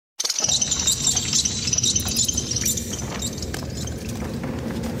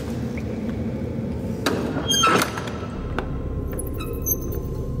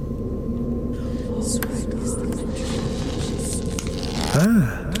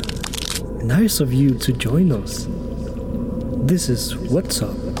Nice of you to join us. This is Wattz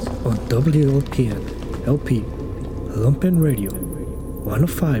Up on WLPN LP Lumpen Radio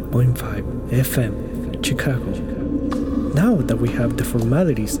 105.5 FM Chicago. Now that we have the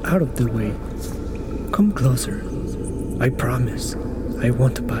formalities out of the way, come closer. I promise I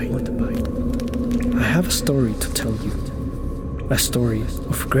won't bite. I have a story to tell you. A story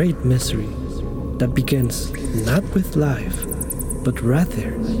of great misery that begins not with life, but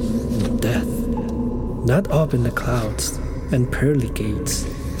rather with death. Not up in the clouds and pearly gates,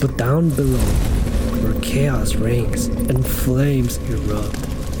 but down below, where chaos reigns and flames erupt.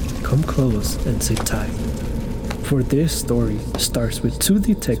 Come close and sit tight, for this story starts with two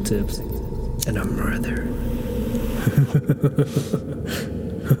detectives and a murder.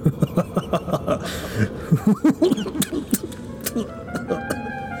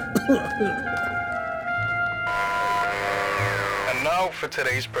 And now for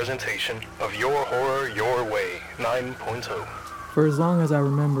today's presentation of Your Horror Your Way 9.0. For as long as I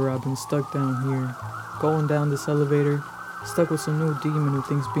remember, I've been stuck down here, going down this elevator, stuck with some new demon who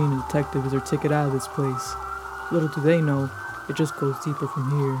thinks being a detective is their ticket out of this place. Little do they know, it just goes deeper from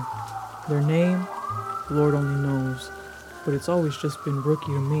here. Their name, Lord only knows, but it's always just been Rookie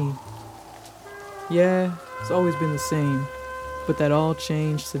to me. Yeah, it's always been the same, but that all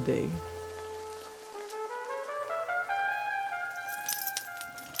changed today.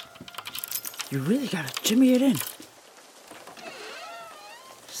 You really gotta jimmy it in.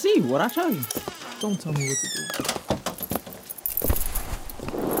 See what I tell you. Don't tell me what to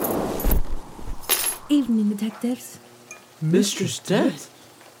do. Evening, detectives. Mistress Death?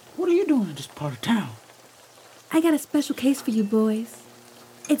 What are you doing in this part of town? I got a special case for you boys.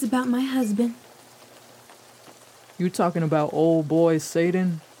 It's about my husband. You talking about old boy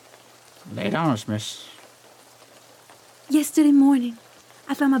Satan? Lay it on us, miss. Yesterday morning,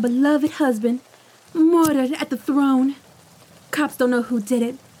 I found my beloved husband murdered at the throne. Cops don't know who did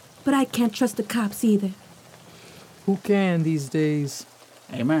it, but I can't trust the cops either. Who can these days?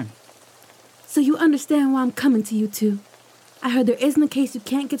 Amen. So you understand why I'm coming to you two. I heard there isn't a case you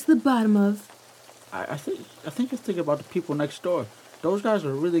can't get to the bottom of. I think you're thinking about the people next door. Those guys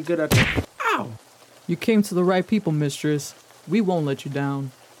are really good at... Ow! You came to the right people, mistress. We won't let you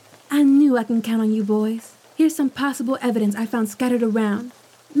down. I knew I can count on you boys. Here's some possible evidence I found scattered around.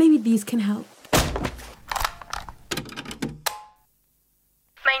 Maybe these can help.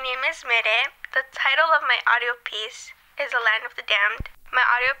 My name is Mere. The title of my audio piece is The Land of the Damned. My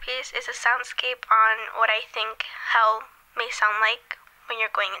audio piece is a soundscape on what I think hell may sound like when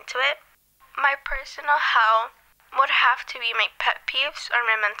you're going into it. My personal hell would have to be my pet peeves or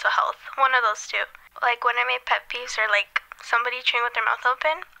my mental health. One of those two. Like one of my pet peeves are like somebody chewing with their mouth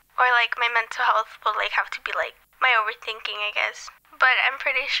open. Or like my mental health would like have to be like my overthinking, I guess. But I'm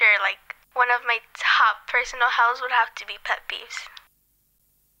pretty sure like one of my top personal hells would have to be pet peeves.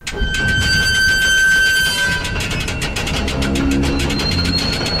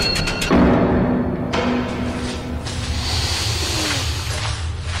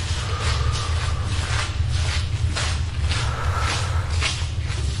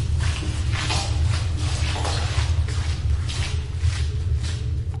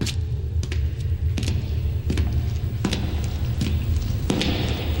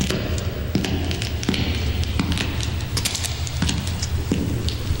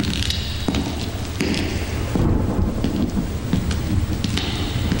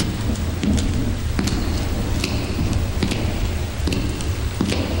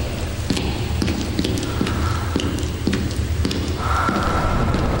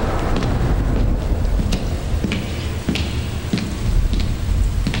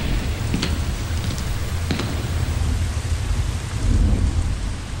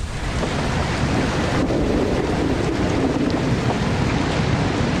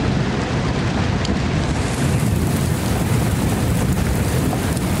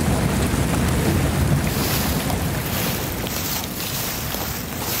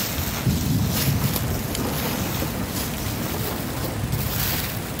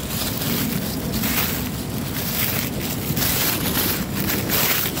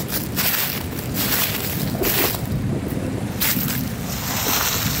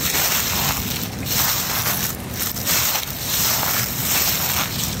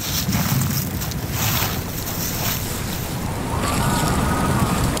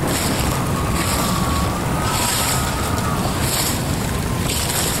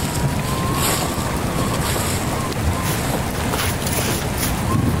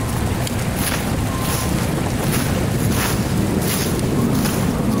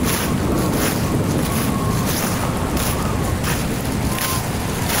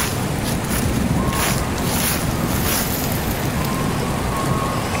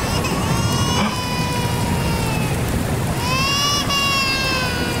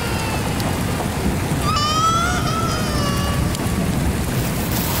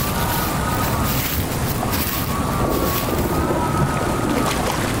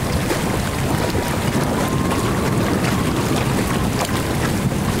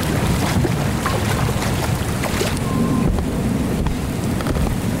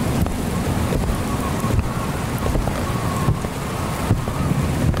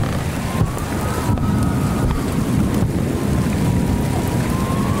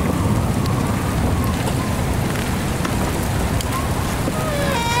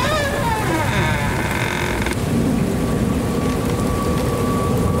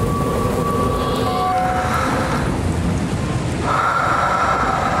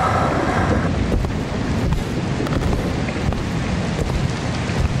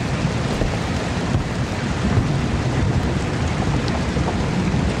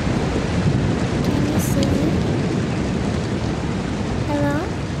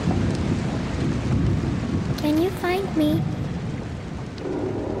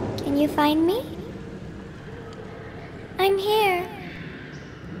 you find me? I'm here.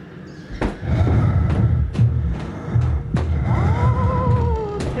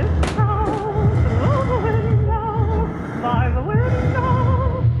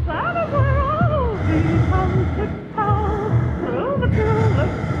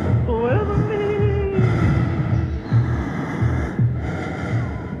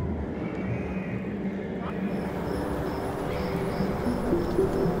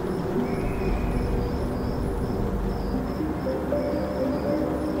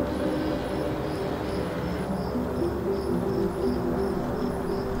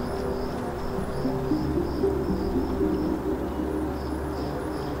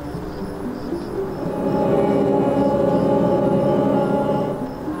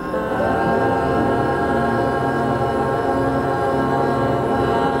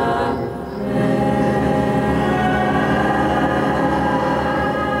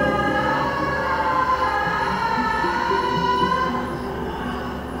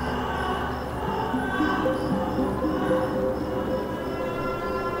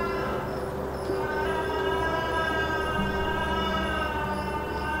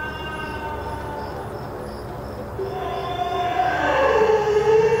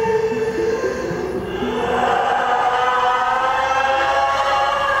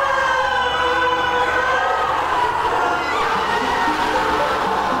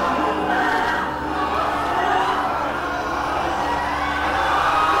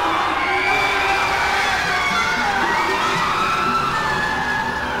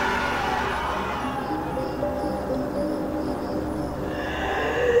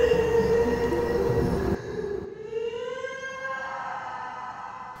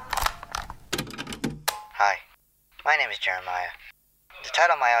 My name is Jeremiah. The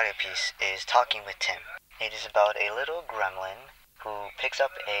title of my audio piece is Talking with Tim. It is about a little gremlin who picks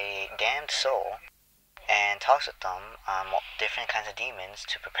up a damned soul and talks with them on different kinds of demons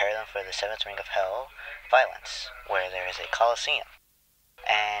to prepare them for the seventh ring of hell, violence, where there is a coliseum.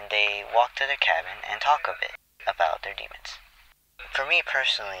 And they walk to their cabin and talk a bit about their demons. For me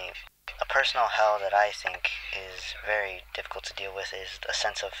personally, a personal hell that I think is very difficult to deal with is a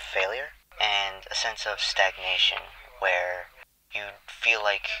sense of failure and a sense of stagnation where you feel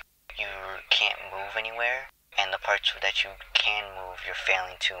like you can't move anywhere, and the parts that you can move, you're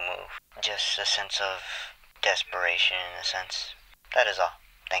failing to move. Just a sense of desperation in a sense. That is all.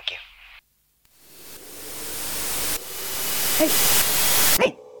 Thank you.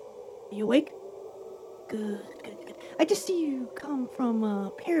 Hey! Are you awake? Good. I just see you come from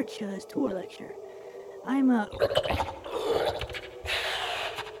Paracha's tour lecture.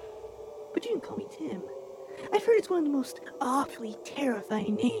 But you can call me Tim. I've heard it's one of the most awfully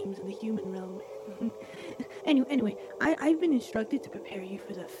terrifying names in the human realm. Anyway, I've been instructed to prepare you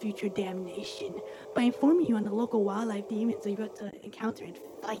for the future damnation by informing you on the local wildlife demons that you're about to encounter and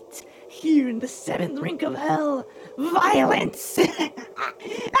fight here in the seventh ring of hell. Violence!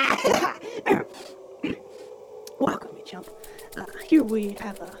 Welcome, you chump. Here we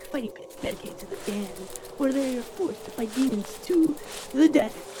have a fighting pit dedicated to the damned, where they are forced to fight demons to the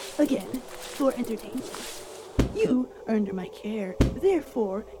death again for entertainment. You are under my care,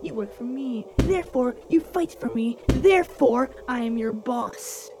 therefore you work for me, therefore you fight for me, therefore I am your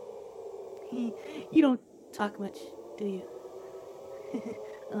boss. You don't talk much, do you?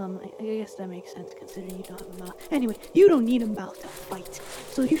 I guess that makes sense considering you don't have a mouth. Anyway, you don't need a mouth to fight,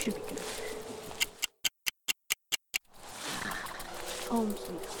 so you should be good. Home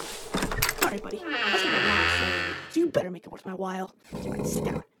sweet home. Alright, buddy, that's not a long story, so you better make it worth my while. Sit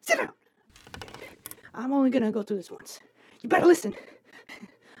down. I'm only gonna go through this once. You better listen.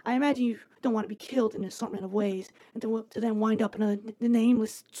 I imagine you don't want to be killed in an assortment of ways, and to then wind up in the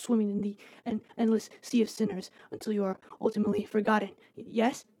nameless, swimming in the endless sea of sinners until you are ultimately forgotten.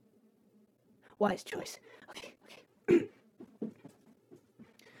 Yes? Wise choice. Okay.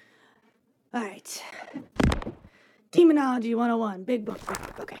 Alright. Demonology 101. Big book.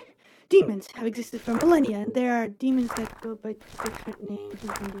 Okay. Demons have existed for millennia, and there are demons that go by different names,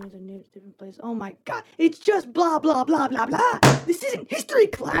 and some demons are named in different places. Oh my god, it's just blah blah blah blah blah! This isn't history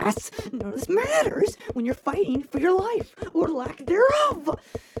class! None of this matters when you're fighting for your life, or lack thereof!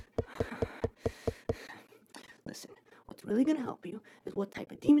 Listen, what's really gonna help you is what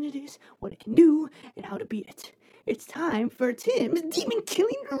type of demon it is, what it can do, and how to beat it. It's time for Tim's Demon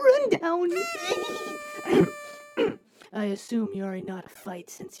Killing Rundown! I assume you already know how to fight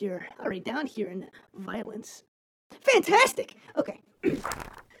since you're already down here in violence. Fantastic! Okay.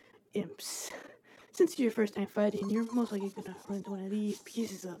 Imps. Since it's your first time fighting, you're most likely gonna run into one of these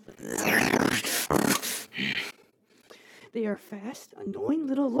pieces of... They are fast, annoying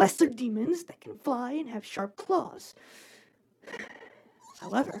little lesser demons that can fly and have sharp claws.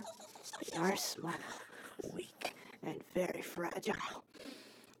 However, they are small, weak, and very fragile.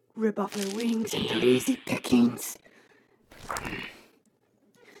 Rip off their wings and they're easy pickings.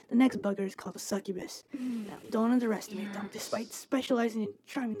 The next bugger is called a succubus. Now, don't underestimate them. Despite specializing in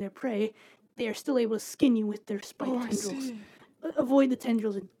charming their prey, they are still able to skin you with their spike tendrils. Avoid the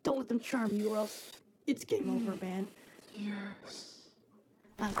tendrils and don't let them charm you, or else it's game over, man. Yes.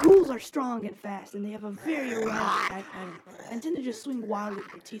 Ghouls are strong and fast, and they have a very erratic attack pattern, and tend to just swing wildly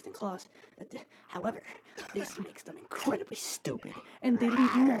with their teeth and claws. However, this makes them incredibly stupid, and they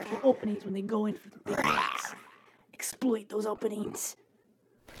leave multiple openings when they go in for the big attacks. Exploit those openings.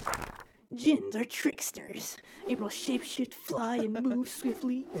 Jinns are tricksters, able to shapeshift, fly, and move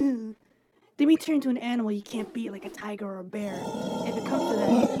swiftly. They may turn into an animal you can't beat, like a tiger or a bear. If it comes to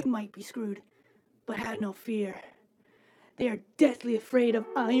that, you might be screwed. But have no fear. They are deathly afraid of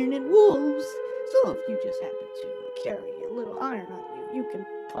iron and wolves. So if you just happen to carry a little iron on you, you can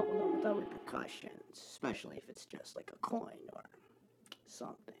pummel them without repercussions. Especially if it's just like a coin or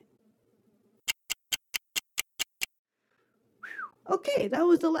something. Okay, that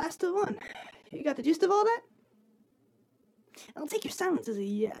was the last one. You got the gist of all that? I'll take your silence as a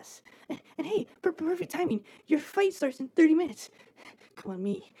yes. And hey, perfect timing. Your fight starts in 30 minutes. Come on,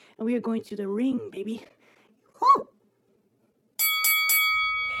 me. And we are going to the ring, baby. Woo!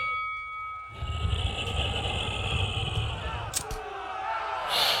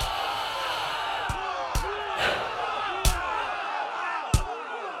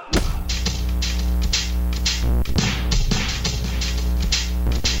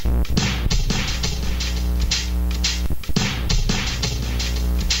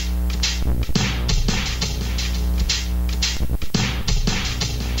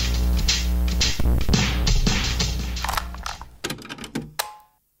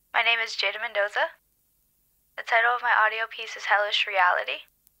 The title of my audio piece is Hellish Reality.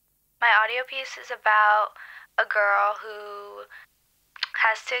 My audio piece is about a girl who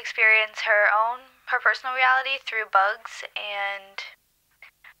has to experience her personal reality through bugs, and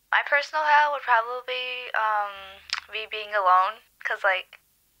my personal hell would probably be being alone, because I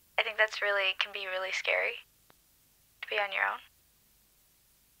think that's can be really scary to be on your own.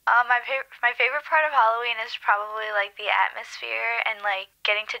 My favorite part of Halloween is probably the atmosphere and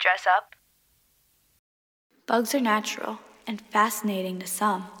getting to dress up. Bugs are natural and fascinating to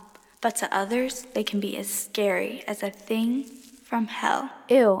some, but to others, they can be as scary as a thing from hell.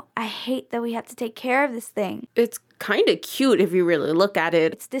 Ew, I hate that we have to take care of this thing. It's kind of cute if you really look at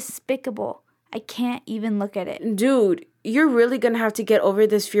it. It's despicable. I can't even look at it. Dude, you're really gonna have to get over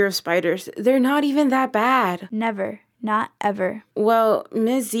this fear of spiders. They're not even that bad. Never. Not ever. Well,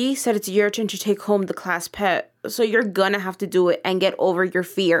 Ms. Z said it's your turn to take home the class pet, so you're gonna have to do it and get over your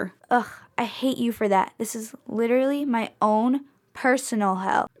fear. Ugh, I hate you for that. This is literally my own personal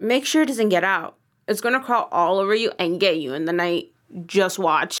hell. Make sure it doesn't get out. It's gonna crawl all over you and get you in the night. Just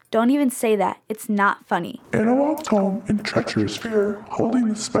watch. Don't even say that. It's not funny. Anna walked home in treacherous fear, holding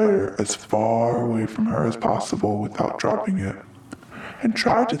the spider as far away from her as possible without dropping it, and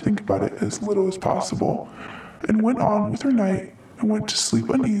tried to think about it as little as possible, and went on with her night and went to sleep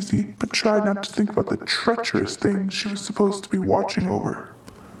uneasy, but tried not to think about the treacherous things she was supposed to be watching over.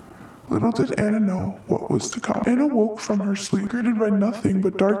 Little did Anna know what was to come. Anna woke from her sleep, greeted by nothing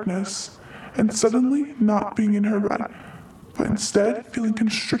but darkness, and suddenly not being in her bed, but instead feeling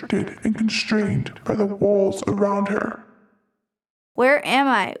constricted and constrained by the walls around her. Where am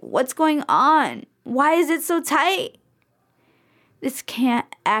I? What's going on? Why is it so tight? This can't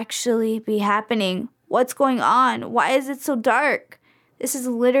actually be happening. What's going on? Why is it so dark? This is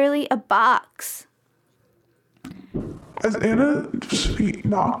literally a box. As Anna's feet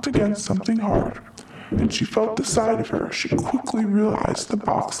knocked against something hard, and she felt the side of her, she quickly realized the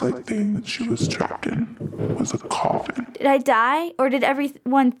box-like thing that she was trapped in was a coffin. Did I die? Or did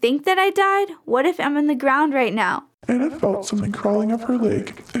everyone think that I died? What if I'm on the ground right now? Anna felt something crawling up her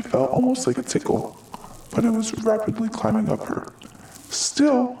leg. It felt almost like a tickle, but it was rapidly climbing up her.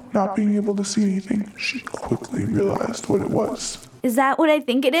 Still not being able to see anything, she quickly realized what it was. Is that what I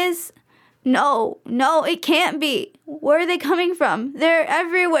think it is? No, it can't be. Where are they coming from? They're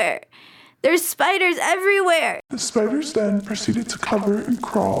everywhere. There's spiders everywhere. The spiders then proceeded to cover and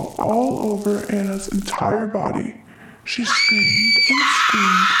crawl all over Anna's entire body. She screamed and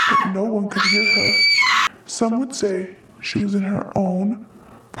screamed, but no one could hear her. Some would say she was in her own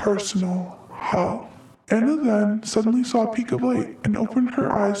personal hell. Anna then suddenly saw a peak of light and opened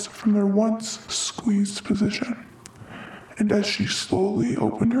her eyes from their once squeezed position. And as she slowly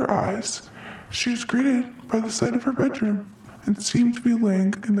opened her eyes, She was greeted by the sight of her bedroom and seemed to be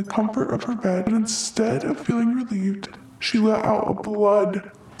laying in the comfort of her bed, but instead of feeling relieved, she let out a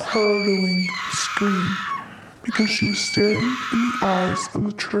blood-curdling scream because she was staring in the eyes of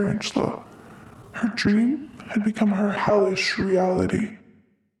the tarantula. Her dream had become her hellish reality.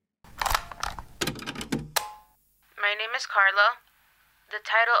 My name is Carla. The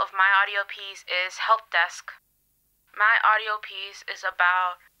title of my audio piece is Help Desk. My audio piece is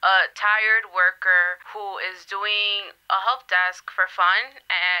about a tired worker who is doing a help desk for fun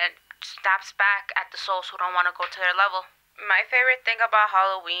and snaps back at the souls who don't want to go to their level. My favorite thing about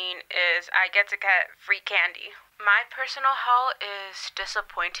Halloween is I get to get free candy. My personal hell is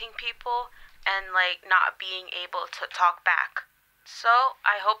disappointing people and not being able to talk back. So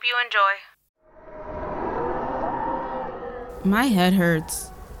I hope you enjoy. My head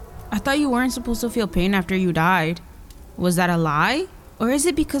hurts. I thought you weren't supposed to feel pain after you died. Was that a lie? Or is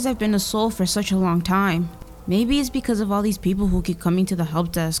it because I've been a soul for such a long time? Maybe it's because of all these people who keep coming to the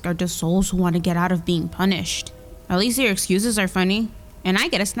help desk are just souls who want to get out of being punished. At least your excuses are funny, and I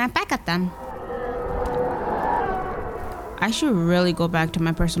get to snap back at them. I should really go back to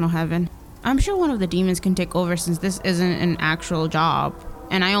my personal heaven. I'm sure one of the demons can take over since this isn't an actual job,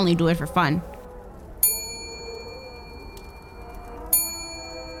 and I only do it for fun.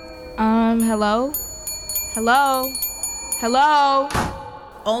 Hello? Hello? Hello?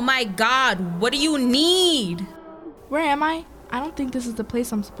 Oh my god, what do you need? Where am I? I don't think this is the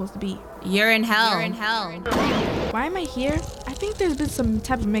place I'm supposed to be. You're in hell. Why am I here? I think there's been some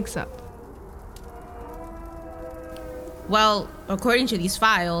type of mix-up. Well, according to these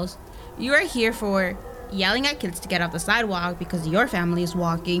files, you are here for yelling at kids to get off the sidewalk because your family is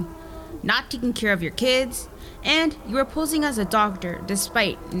walking, not taking care of your kids, and you are posing as a doctor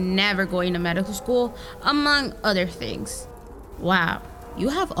despite never going to medical school, among other things. Wow, you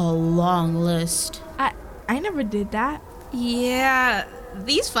have a long list. I never did that. Yeah,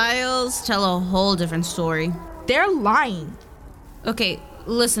 these files tell a whole different story. They're lying. Okay,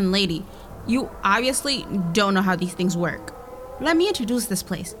 listen, lady. You obviously don't know how these things work. Let me introduce this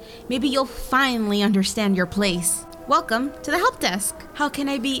place. Maybe you'll finally understand your place. Welcome to the help desk. How can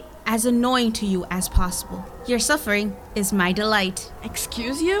I be as annoying to you as possible? Your suffering is my delight.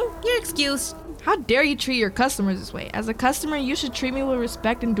 Excuse you? You're excused. How dare you treat your customers this way? As a customer, you should treat me with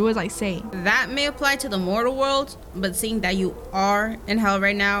respect and do as I say. That may apply to the mortal world, but seeing that you are in hell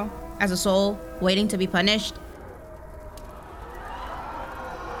right now, as a soul, waiting to be punished,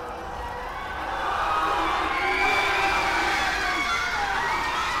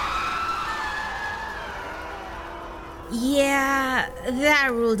 yeah,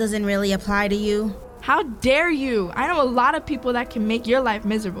 that rule doesn't really apply to you. How dare you? I know a lot of people that can make your life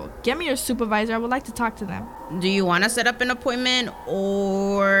miserable. Get me your supervisor. I would like to talk to them. Do you want to set up an appointment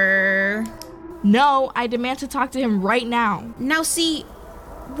or... No, I demand to talk to him right now. Now see,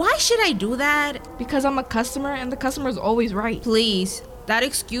 why should I do that? Because I'm a customer and the customer is always right. Please, that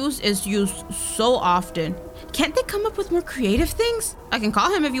excuse is used so often. Can't they come up with more creative things? I can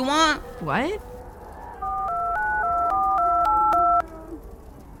call him if you want. What?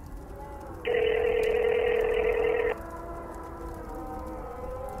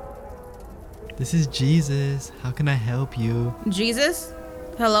 This is Jesus. How can I help you? Jesus?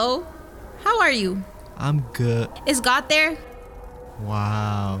 Hello? How are you? I'm good. Is God there?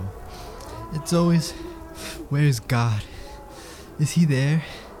 Wow. It's always, where is God? Is he there?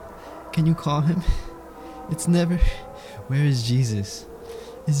 Can you call him? It's never, where is Jesus?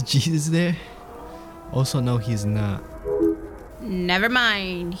 Is Jesus there? Also, no, he's not. Never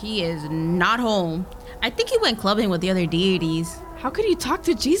mind. He is not home. I think he went clubbing with the other deities. How could you talk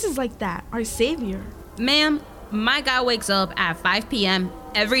to Jesus like that, our savior? Ma'am, my guy wakes up at 5 p.m.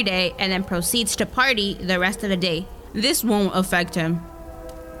 every day and then proceeds to party the rest of the day. This won't affect him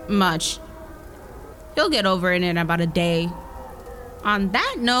much. He'll get over it in about a day. On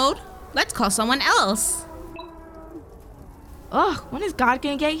that note, let's call someone else. Ugh, when is God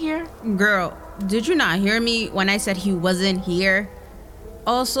gonna get here? Girl, did you not hear me when I said he wasn't here?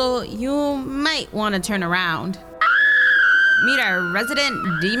 Also, you might want to turn around. Meet our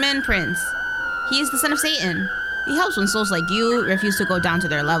resident demon prince. He is the son of Satan. He helps when souls like you refuse to go down to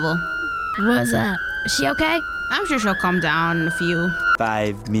their level. What's up? Is she okay? I'm sure she'll calm down in a few.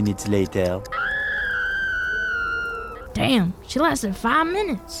 5 minutes later. Damn, she lasted 5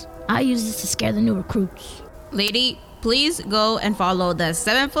 minutes. I use this to scare the new recruits. Lady, please go and follow the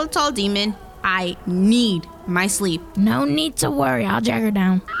 7-foot-tall demon. I need my sleep. No need to worry, I'll drag her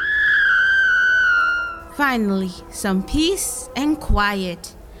down. Finally, some peace and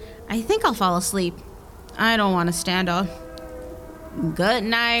quiet. I think I'll fall asleep. I don't want to stand up. Good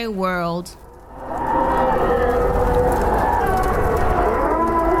night, world.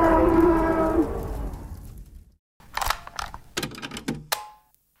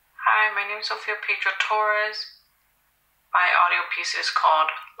 Sofia Pedro Torres. My audio piece is called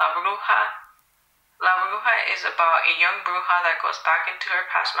La Bruja. La Bruja is about a young bruja that goes back into her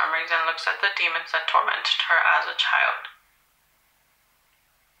past memories and looks at the demons that tormented her as a child.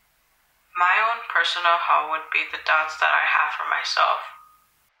 My own personal hell would be the doubts that I have for myself.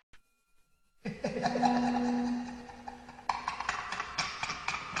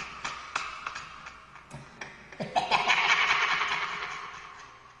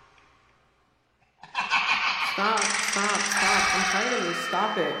 Stop. I'm tired of this.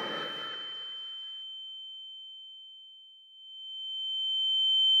 Stop it.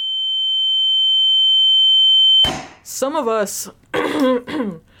 Some of us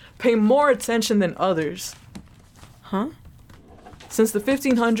pay more attention than others. Huh? Since the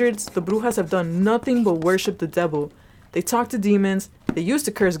 1500s, the brujas have done nothing but worship the devil. They talk to demons, they used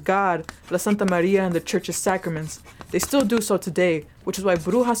to curse God, La Santa Maria, and the church's sacraments. They still do so today, which is why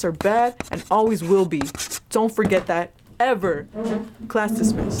brujas are bad and always will be. Don't forget that, ever. Class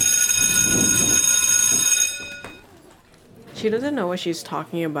dismissed. She doesn't know what she's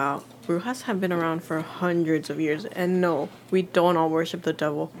talking about. Brujas have been around for hundreds of years, and no, we don't all worship the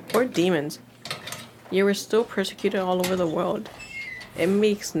devil or demons. Yet we're still persecuted all over the world. It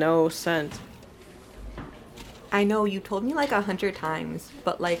makes no sense. I know, you told me like 100 times,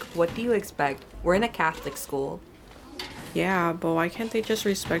 but like, what do you expect? We're in a Catholic school. Yeah, but why can't they just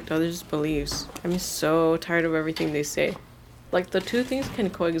respect others' beliefs? I'm so tired of everything they say. Like, the two things can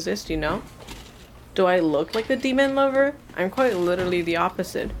coexist, you know? Do I look like the demon lover? I'm quite literally the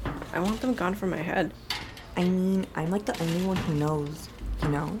opposite. I want them gone from my head. I mean, I'm like the only one who knows, you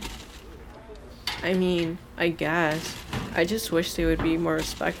know? I mean, I guess. I just wish they would be more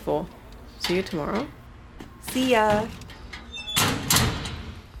respectful. See you tomorrow? See ya!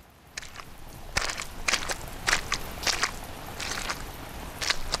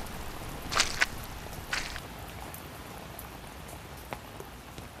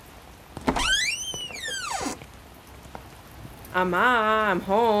 I'm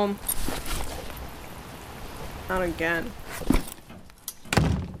home. Not again.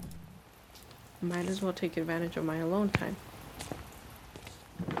 Might as well take advantage of my alone time.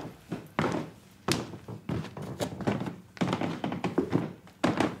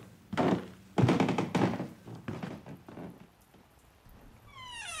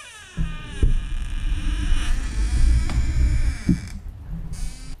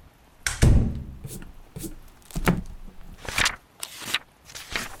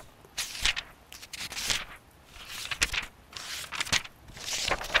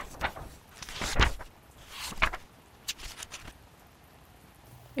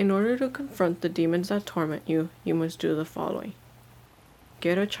 In order to confront the demons that torment you, you must do the following.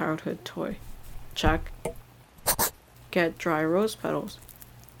 Get a childhood toy. Check. Get dry rose petals.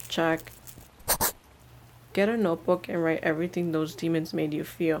 Check. Get a notebook and write everything those demons made you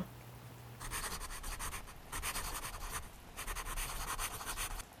feel.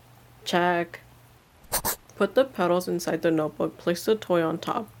 Check. Put the petals inside the notebook, place the toy on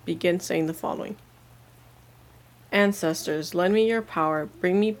top, begin saying the following. Ancestors, lend me your power,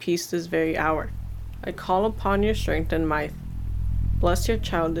 bring me peace this very hour. I call upon your strength and might. Bless your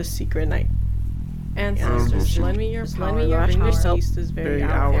child this secret night. Ancestors, lend me your power, bring yourself peace this very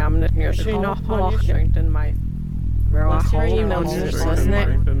hour. I call upon your strength and might. Bless your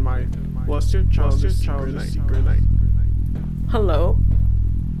strength and might. Bless your child this secret night. Hello?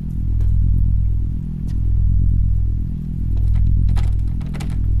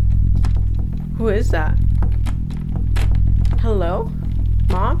 Who is that? Hello?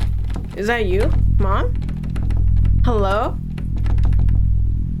 Mom? Is that you? Mom? Hello?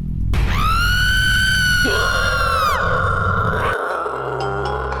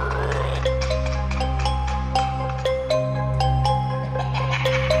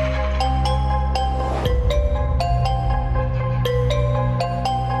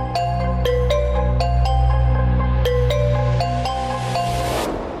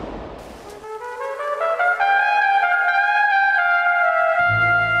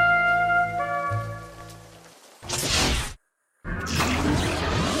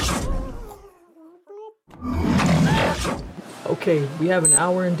 Okay, we have an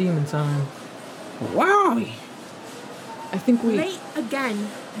hour in demon time. Wow! I think we... Late again,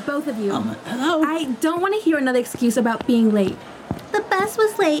 both of you. Hello? I don't want to hear another excuse about being late. The bus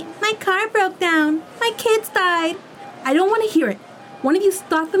was late. My car broke down. My kids died. I don't want to hear it. One of you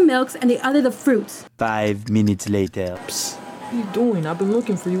stock the milks and the other the fruits. 5 minutes later. Psst, what are you doing? I've been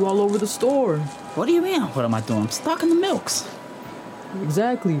looking for you all over the store. What do you mean? What am I doing? I'm stocking the milks.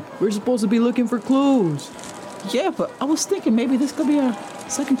 Exactly. We're supposed to be looking for clues. Yeah, but I was thinking maybe this could be a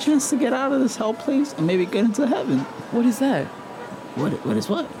Second chance to get out of this hell place and maybe get into heaven. What is that? What is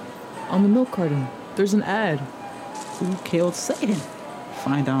what? On the milk carton, there's an ad. Who killed Satan?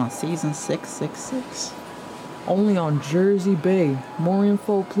 Find out on season 666. Only on Jersey Bay. More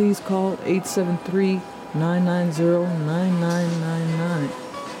info, please call 873-990-9999.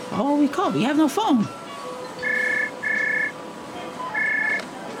 Oh, we called. We have no phone.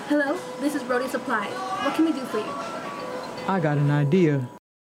 Hello, this is Brody Supply. What can we do for you? I got an idea.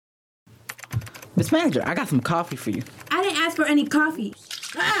 Miss Manager, I got some coffee for you. I didn't ask for any coffee.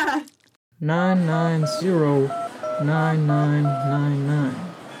 Ah! 990-9999.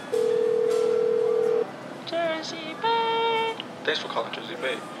 Jersey Bay. Thanks for calling Jersey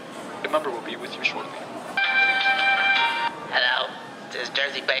Bay. A member will be with you shortly. Hello, this is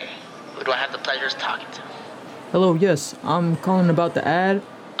Jersey Bay. Who do I have the pleasure of talking to? Hello, yes, I'm calling about the ad.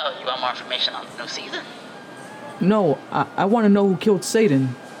 Oh, you want more information on the new season? No, I want to know who killed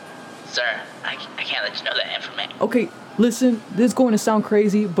Satan. Sir, I can't let you know that information. Okay, listen, this is going to sound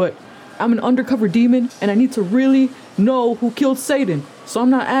crazy, but I'm an undercover demon, and I need to really know who killed Satan. So I'm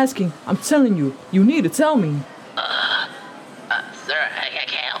not asking, I'm telling you. You need to tell me. Sir, I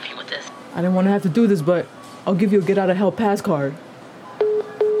can't help you with this. I didn't want to have to do this, but I'll give you a get out of hell pass card.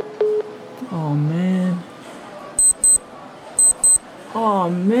 Oh, man. Oh,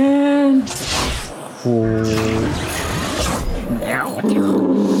 man.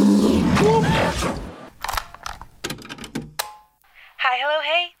 Hi, hello,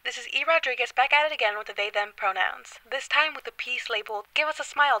 hey. This is E. Rodriguez back at it again with the they-them pronouns. This time with a piece labeled Give Us a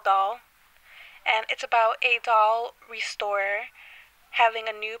Smile, Doll. And it's about a doll restorer having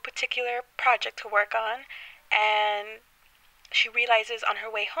a new particular project to work on. And she realizes on her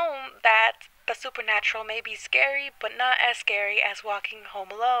way home that the supernatural may be scary, but not as scary as walking home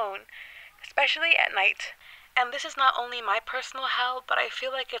alone, especially at night. And this is not only my personal hell, but I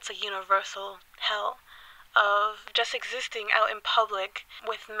feel like it's a universal hell of just existing out in public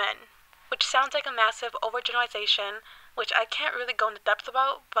with men, which sounds like a massive overgeneralization, which I can't really go into depth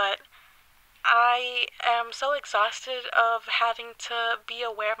about, but I am so exhausted of having to be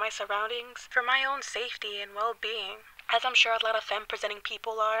aware of my surroundings for my own safety and well-being, as I'm sure a lot of femme-presenting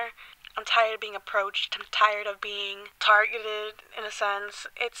people are. I'm tired of being approached. I'm tired of being targeted, in a sense.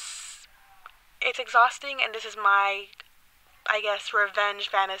 It's exhausting, and this is my, I guess, revenge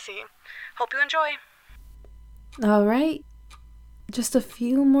fantasy. Hope you enjoy. All right. Just a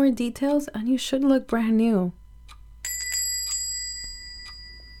few more details, and you should look brand new.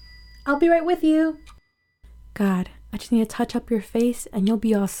 I'll be right with you. God, I just need to touch up your face, and you'll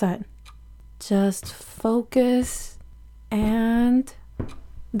be all set. Just focus, and...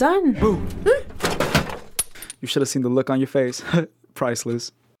 done. Boo. You should have seen the look on your face.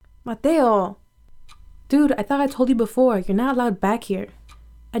 Priceless. Mateo. Dude, I thought I told you before. You're not allowed back here.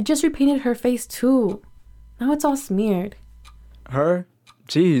 I just repainted her face too. Now it's all smeared. Her?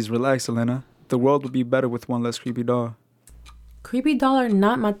 Jeez, relax, Elena. The world would be better with one less creepy doll. Creepy doll or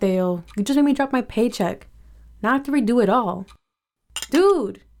not, Mateo. You just made me drop my paycheck. Now I have to redo it all.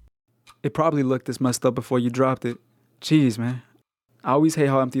 Dude! It probably looked this messed up before you dropped it. Jeez, man. I always hate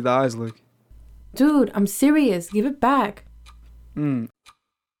how empty the eyes look. Dude, I'm serious. Give it back.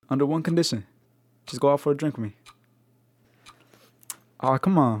 Under one condition. Just go out for a drink with me. Aw,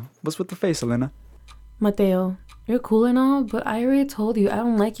 come on. What's with the face, Elena? Mateo, you're cool and all, but I already told you I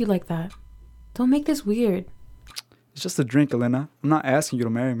don't like you like that. Don't make this weird. It's just a drink, Elena. I'm not asking you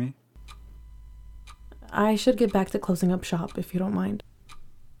to marry me. I should get back to closing up shop if you don't mind.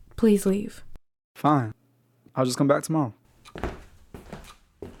 Please leave. Fine. I'll just come back tomorrow.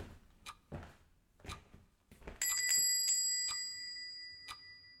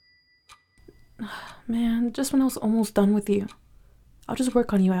 Man, just when I was almost done with you. I'll just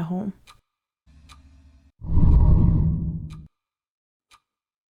work on you at home.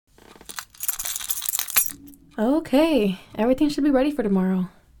 Okay, everything should be ready for tomorrow.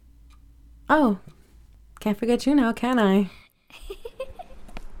 Oh, can't forget you now, can I?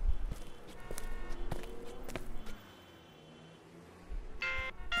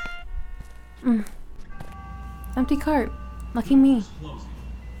 Empty cart. Lucky me.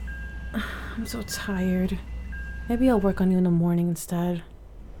 I'm so tired. Maybe I'll work on you in the morning instead.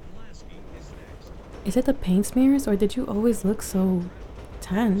 Is it the paint smears, or did you always look so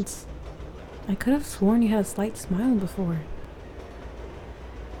tense? I could have sworn you had a slight smile before.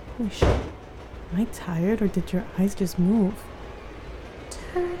 Holy shit. Am I tired, or did your eyes just move?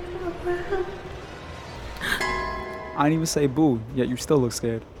 Turn around. I didn't even say boo, yet you still look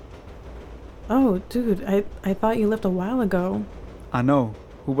scared. Oh, dude, I thought you left a while ago. I know.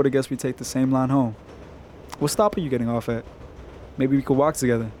 Who would have guessed we take the same line home? What stop are you getting off at? Maybe we could walk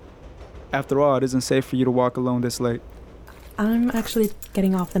together. After all, it isn't safe for you to walk alone this late. I'm actually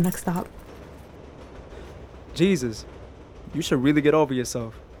getting off the next stop. Jesus, you should really get over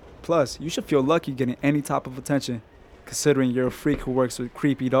yourself. Plus, you should feel lucky getting any type of attention, considering you're a freak who works with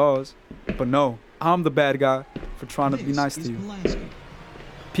creepy dolls. But no, I'm the bad guy for trying to be nice to you.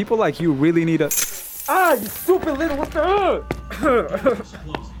 People like you really need a... Ah, you stupid little... What the...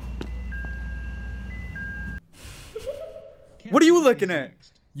 What are you looking at?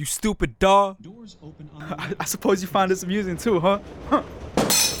 You stupid dog. I suppose you find this amusing too, huh?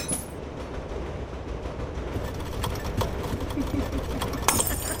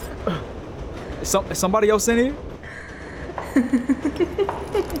 Is somebody else in here?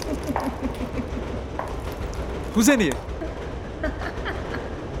 Who's in here?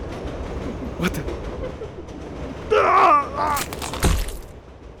 What the?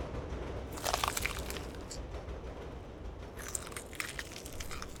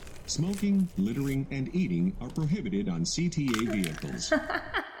 Smoking, littering, and eating are prohibited on CTA vehicles. My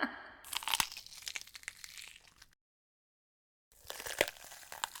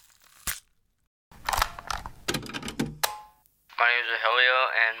name is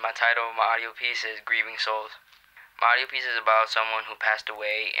Helio, and my title of my audio piece is Grieving Souls. My audio piece is about someone who passed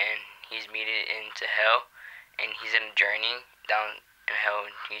away, and he's meted into hell, and he's in a journey down in hell,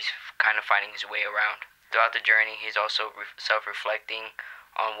 and he's kind of finding his way around. Throughout the journey, he's also self-reflecting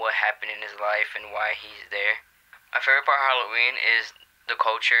on what happened in his life and why he's there. My favorite part of Halloween is the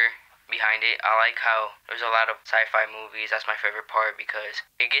culture behind it. I like how there's a lot of sci-fi movies. That's my favorite part because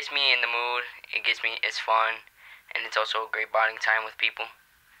it gets me in the mood, it's fun, and it's also a great bonding time with people.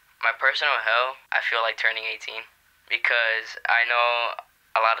 My personal hell, I feel like turning 18 because I know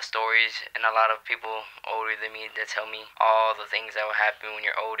a lot of stories and a lot of people older than me that tell me all the things that will happen when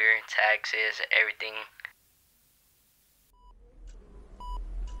you're older, taxes, everything.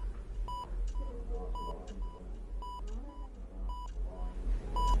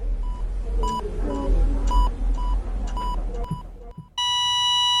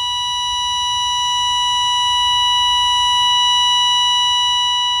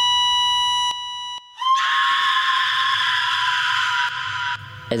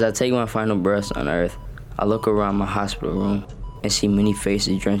 As I take my final breaths on earth, I look around my hospital room and see many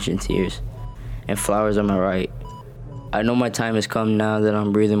faces drenched in tears and flowers on my right. I know my time has come now that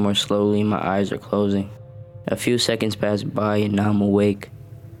I'm breathing more slowly and my eyes are closing. A few seconds pass by and now I'm awake.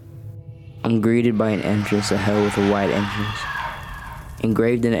 I'm greeted by an entrance to hell with a wide entrance.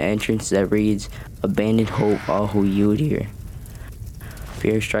 Engraved in the entrance that reads, "Abandoned hope, all who yield here."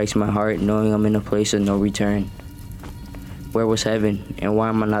 Fear strikes my heart knowing I'm in a place of no return. Where was heaven, and why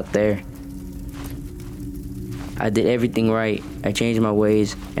am I not there? I did everything right. I changed my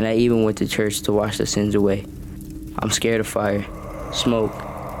ways, and I even went to church to wash the sins away. I'm scared of fire, smoke,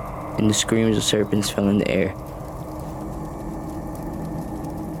 and the screams of serpents fill in the air.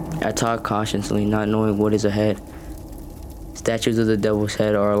 I talk cautiously, not knowing what is ahead. Statues of the devil's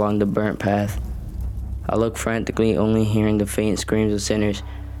head are along the burnt path. I look frantically, only hearing the faint screams of sinners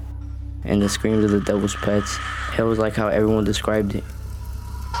and the screams of the devil's pets. Hell was like how everyone described it.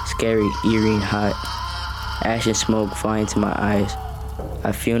 Scary, eerie, and hot. Ash and smoke fly into my eyes.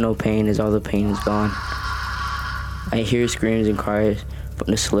 I feel no pain as all the pain is gone. I hear screams and cries from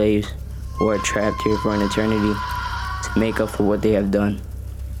the slaves who are trapped here for an eternity to make up for what they have done.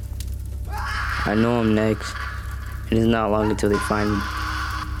 I know I'm next. It is not long until they find me.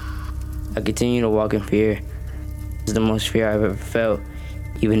 I continue to walk in fear. It's the most fear I've ever felt,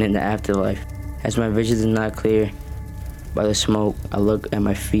 even in the afterlife. As my vision is not clear by the smoke, I look at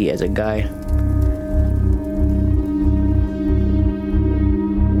my feet as a guide.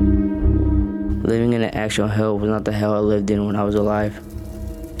 Living in an actual hell was not the hell I lived in when I was alive.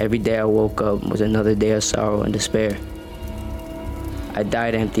 Every day I woke up was another day of sorrow and despair. I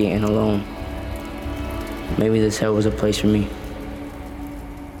died empty and alone. Maybe this hell was a place for me.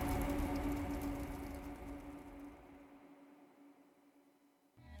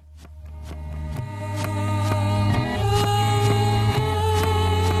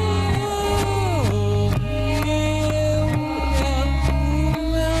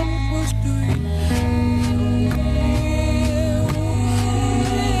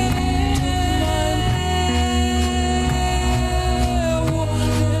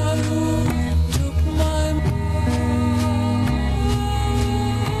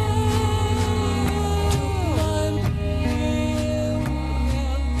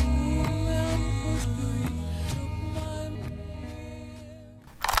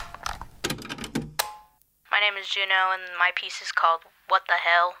 My name is Juno, and my piece is called What the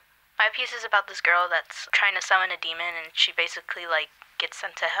Hell? My piece is about this girl that's trying to summon a demon, and she basically, gets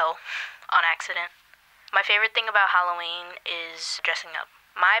sent to hell on accident. My favorite thing about Halloween is dressing up.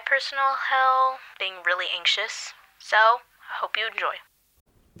 My personal hell, being really anxious. So, I hope you enjoy.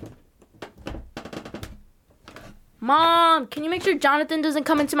 Mom, can you make sure Jonathan doesn't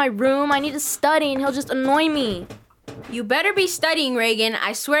come into my room? I need to study and he'll just annoy me. You better be studying, Reagan.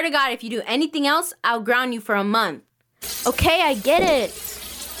 I swear to God, if you do anything else, I'll ground you for a month. Okay, I get it.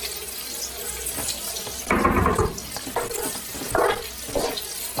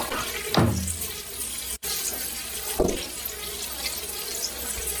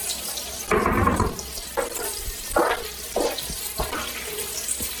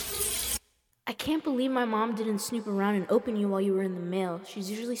 I can't believe my mom didn't snoop around and open you while you were in the mail.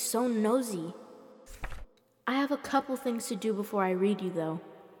 She's usually so nosy. I have a couple things to do before I read you, though.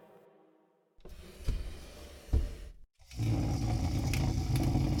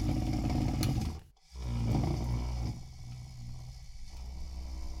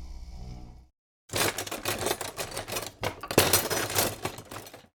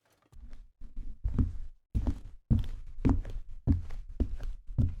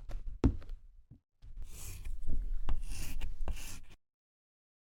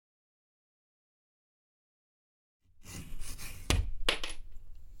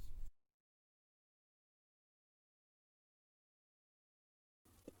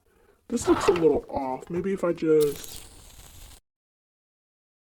 This looks a little off. Maybe if I just...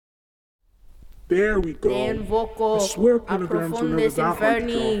 There we go. I swear pentagrams were never that hard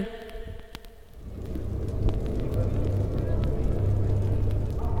to draw.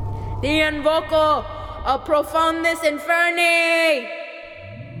 Ti invoco a profundis inferni!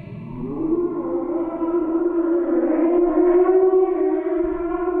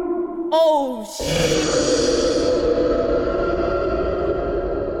 Oh, shit.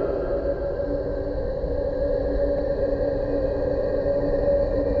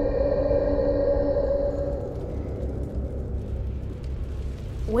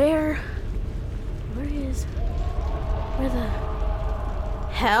 Where the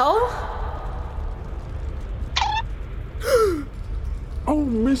hell? Oh,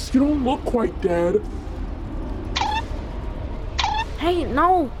 miss, you don't look quite dead. Hey,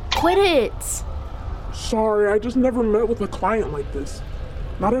 no, quit it. Sorry, I just never met with a client like this.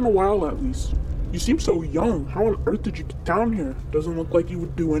 Not in a while, at least. You seem so young. How on earth did you get down here? Doesn't look like you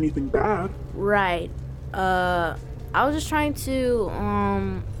would do anything bad. Right. I was just trying to,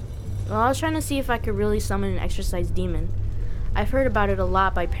 I was trying to see if I could really summon an exorcised demon. I've heard about it a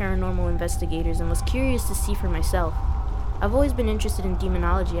lot by paranormal investigators and was curious to see for myself. I've always been interested in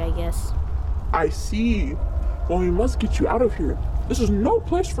demonology, I guess. I see. Well, we must get you out of here. This is no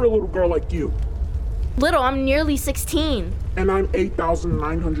place for a little girl like you. Little, I'm nearly 16. And I'm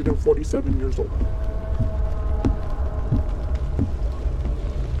 8,947 years old.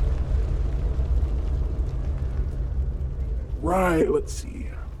 Right, let's see.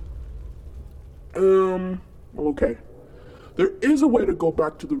 Okay. There is a way to go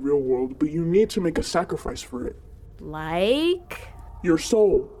back to the real world, but you need to make a sacrifice for it. Like? Your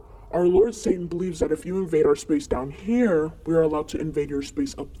soul. Our Lord Satan believes that if you invade our space down here, we are allowed to invade your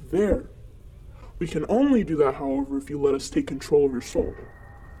space up there. We can only do that, however, if you let us take control of your soul.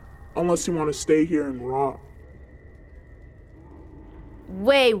 Unless you want to stay here and rot.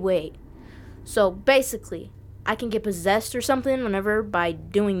 Wait. So basically, I can get possessed or something whenever by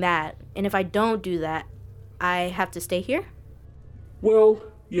doing that. And if I don't do that, I have to stay here? Well,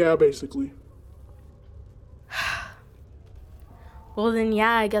 yeah, basically. Well then,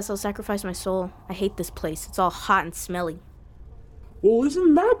 yeah, I guess I'll sacrifice my soul. I hate this place. It's all hot and smelly. Well,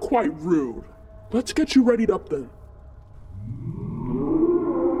 isn't that quite rude? Let's get you readied up then.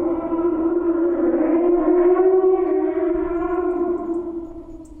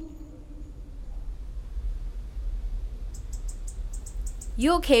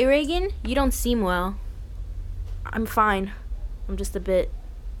 You okay, Reagan? You don't seem well. I'm fine. I'm just a bit...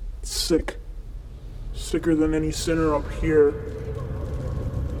 sick. Sicker than any sinner up here.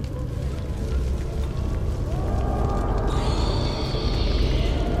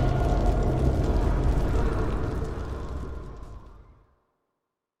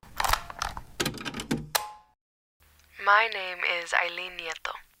 My name is Aileen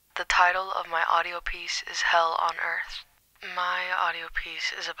Nieto. The title of my audio piece is Hell on Earth. My audio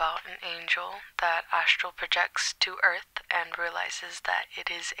piece is about an angel that astral projects to Earth and realizes that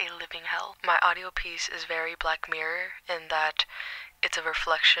it is a living hell. My audio piece is very Black Mirror in that it's a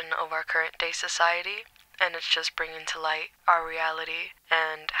reflection of our current day society, and it's just bringing to light our reality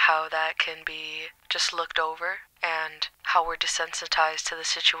and how that can be just looked over and how we're desensitized to the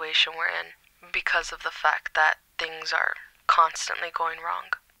situation we're in because of the fact that things are constantly going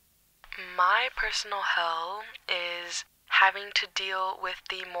wrong. My personal hell is having to deal with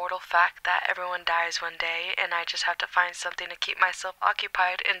the mortal fact that everyone dies one day, and I just have to find something to keep myself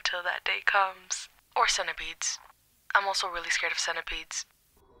occupied until that day comes. Or centipedes. I'm also really scared of centipedes.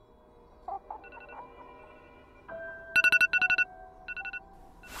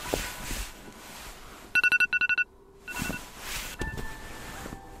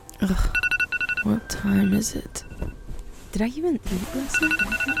 Ugh, what time is it? Did I even eat last night?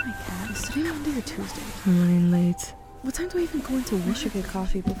 I feel like that. Is today Monday or Tuesday? I'm running late. What time do I even go into work? I should get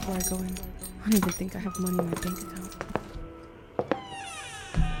coffee before I go in. I don't even think I have money in my bank account.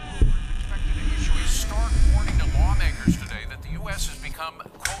 Issue a stark warning to lawmakers today that the U.S. has become,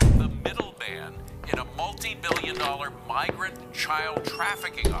 quote, the middleman in a multi-billion-dollar migrant child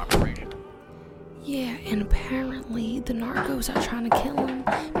trafficking operation. Yeah, and apparently the narcos are trying to kill him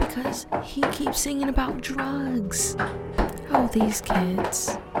because he keeps singing about drugs. Oh, these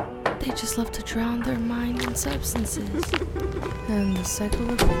kids. They just love to drown their mind in substances. And the cycle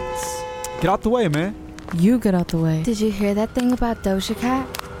repeats. Get out the way, man. You get out the way. Did you hear that thing about Doja Cat?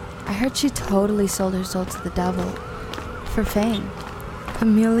 I heard she totally sold her soul to the devil. For fame.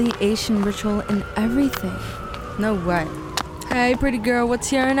 Humiliation ritual and everything. No way. Hey, pretty girl,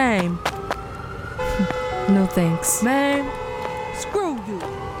 what's your name? No thanks. Man, screw you.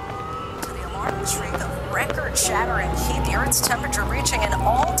 To the alarming streak of record-shattering heat, the Earth's temperature reaching an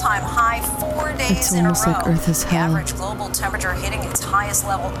all-time high 4 days It's in a row. almost like Earth is The hell. average global temperature hitting its highest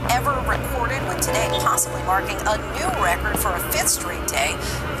level ever recorded, with today possibly marking a new record for a fifth straight day.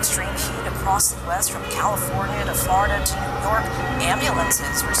 Extreme heat across the West, from California to Florida to New York.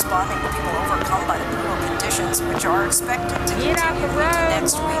 Ambulances responding to people overcome by the brutal conditions, which are expected to continue into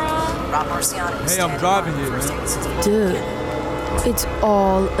next week. Rob Marciano. Hey, I'm driving you, man. Dude, it's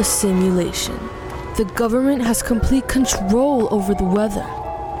all a simulation. The government has complete control over the weather.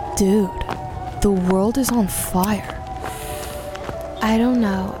 Dude, the world is on fire. I don't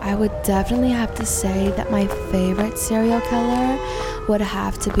know. I would definitely have to say that my favorite serial killer would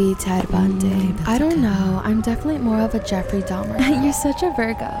have to be Ted Bundy. I don't know. I'm definitely more of a Jeffrey Dahmer. You're such a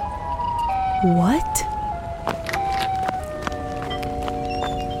Virgo. What?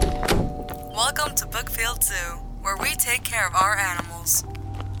 Welcome to Bookfield Zoo, where we take care of our animals.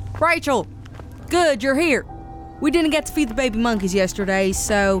 Rachel! Good, you're here. We didn't get to feed the baby monkeys yesterday,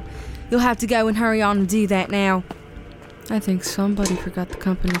 so you'll have to go and hurry on and do that now. I think somebody forgot the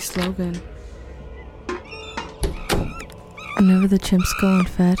company slogan. Whenever the chimps go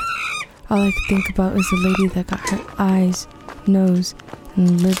unfed, all I can think about is the lady that got her eyes, nose,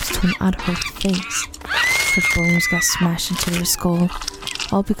 and lips torn out of her face. Her bones got smashed into her skull,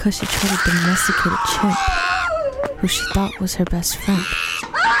 all because she tried to domesticate a chimp, who she thought was her best friend.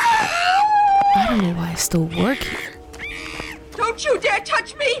 I don't know why I still work here. Don't you dare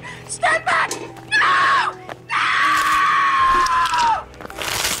touch me! Stand back! No!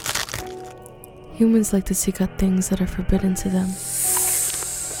 Humans like to seek out things that are forbidden to them.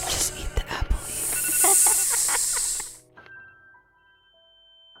 Just eat the apple.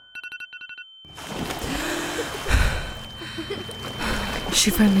 She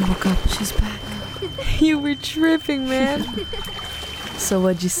finally woke up. She's back. You were tripping, man. So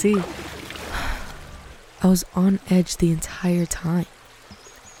what'd you see? I was on edge the entire time.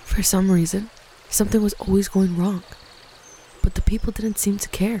 For some reason, something was always going wrong. But the people didn't seem to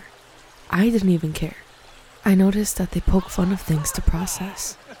care. I didn't even care. I noticed that they poke fun of things to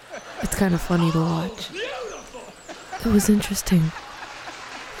process. It's kind of funny to watch. It was interesting.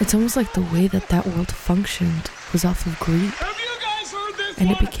 It's almost like the way that world functioned was off of greed.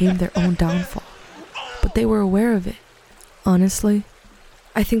 And it became their own downfall. But they were aware of it. Honestly,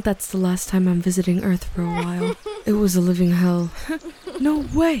 I think that's the last time I'm visiting Earth for a while. It was a living hell. No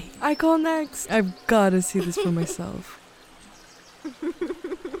way! I call next! I've gotta see this for myself.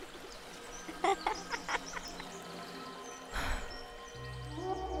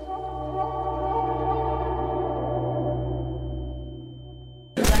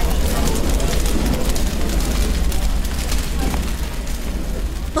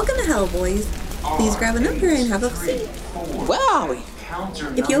 Welcome to hell, boys. Please grab a number and have a seat. Where are we?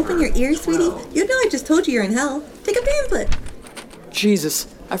 If you open your ears, sweetie, you know I just told you you're in hell. Take a pamphlet. Jesus,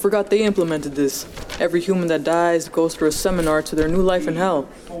 I forgot they implemented this. Every human that dies goes through a seminar to their new life in hell.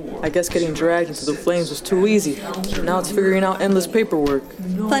 I guess getting dragged into the flames was too easy. Now it's figuring out endless paperwork.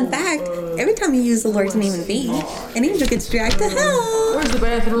 Fun fact, every time you use the Lord's name in vain, an angel gets dragged to hell. Where's the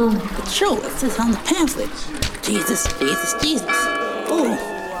bathroom? Sure, it says on the pamphlet. Jesus, Jesus, Jesus. Oh,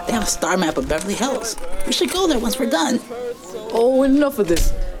 They have a star map of Beverly Hills. We should go there once we're done. Oh, enough of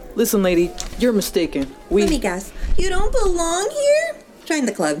this. Listen, lady, you're mistaken. Let me guess. You don't belong here? Join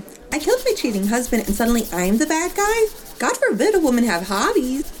the club. I killed my cheating husband and suddenly I'm the bad guy? God forbid a woman have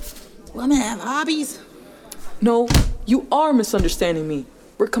hobbies. Women have hobbies? No, you are misunderstanding me.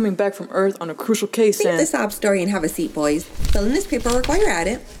 We're coming back from Earth on a crucial case Leave and... the sob story and have a seat, boys. Fill in this paperwork while you're at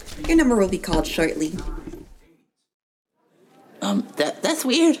it. Your number will be called shortly. That's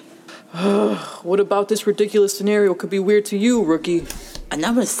weird. What about this ridiculous scenario could be weird to you, rookie? A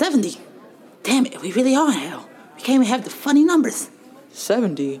number is 70. Damn it, we really are in hell. We can't even have the funny numbers.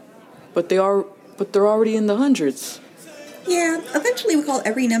 70? But they're already in the hundreds. Yeah, eventually we'll call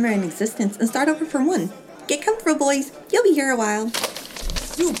every number in existence and start over from 1. Get comfortable, boys. You'll be here a while.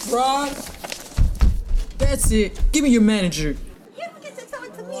 You broad. That's it. Give me your manager. You don't get to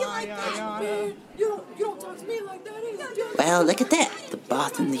talk to me like that, man. You don't talk to me like that either. Well, look at that. The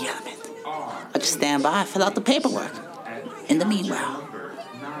boss in the element. I'll just stand by and fill out the paperwork. In the meanwhile,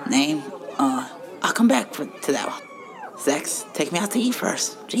 name, I'll come back to that one. Sex, take me out to eat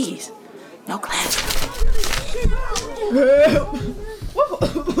first. Jeez, no class.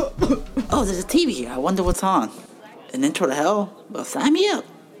 Oh, there's a TV here. I wonder what's on. An intro to hell? Well, sign me up.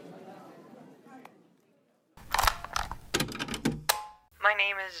 My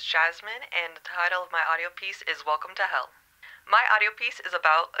name is Jasmine, and the title of my audio piece is Welcome to Hell. My audio piece is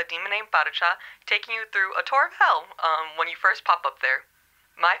about a demon named Barucha taking you through a tour of hell when you first pop up there.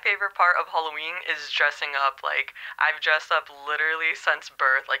 My favorite part of Halloween is dressing up. Like, I've dressed up literally since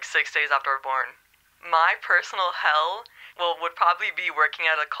birth, like 6 days after I was born. My personal hell would probably be working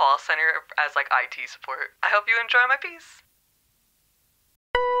at a call center as like IT support. I hope you enjoy my piece.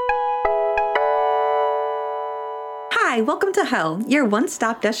 Hi, welcome to Hell, your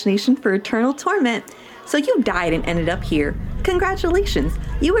one-stop destination for eternal torment. So you died and ended up here. Congratulations,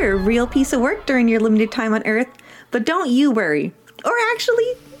 you were a real piece of work during your limited time on Earth. But don't you worry. Or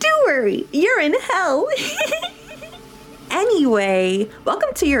actually, do worry. You're in hell. Anyway,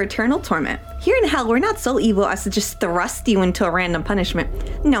 welcome to your eternal torment. Here in hell, we're not so evil as to just thrust you into a random punishment.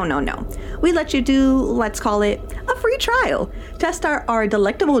 No. We let you do, let's call it, a free trial. Test our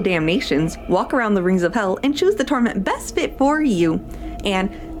delectable damnations, walk around the rings of hell, and choose the torment best fit for you. And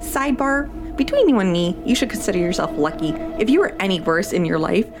sidebar, between you and me, you should consider yourself lucky. If you were any worse in your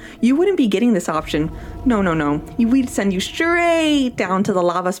life, you wouldn't be getting this option. No. We'd send you straight down to the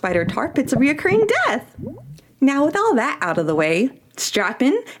lava spider tar pits of reoccurring death. Now with all that out of the way, strap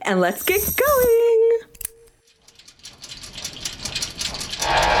in and let's get going!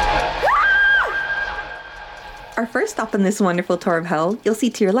 Our first stop on this wonderful tour of hell, you'll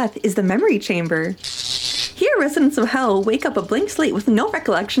see to your left, is the memory chamber. Here, residents of hell wake up a blank slate with no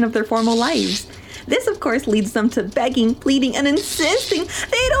recollection of their former lives. This, of course, leads them to begging, pleading, and insisting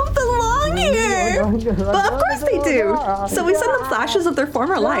they don't belong here. But of course they do. So we send them flashes of their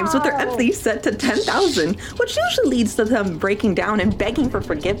former lives with their empathy set to 10,000, which usually leads to them breaking down and begging for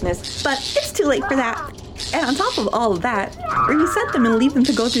forgiveness. But it's too late for that. And on top of all of that, we reset them and leave them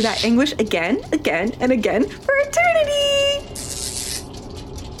to go through that anguish again, and again for eternity.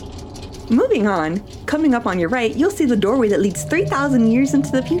 Moving on, coming up on your right, you'll see the doorway that leads 3,000 years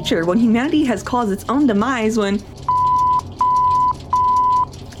into the future when humanity has caused its own demise when...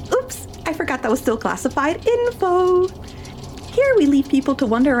 Oops, I forgot that was still classified info. Here we leave people to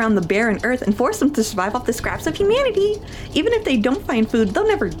wander around the barren earth and force them to survive off the scraps of humanity. Even if they don't find food, they'll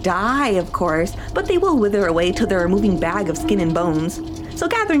never die, of course, but they will wither away till they're a moving bag of skin and bones. So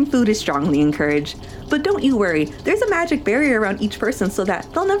gathering food is strongly encouraged. But don't you worry, there's a magic barrier around each person so that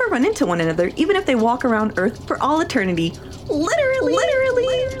they'll never run into one another, even if they walk around Earth for all eternity. Literally.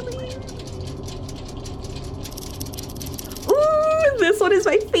 Ooh, this one is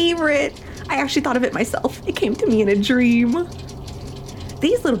my favorite. I actually thought of it myself. It came to me in a dream.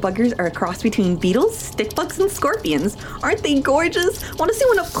 These little buggers are a cross between beetles, stick bugs, and scorpions. Aren't they gorgeous? Want to see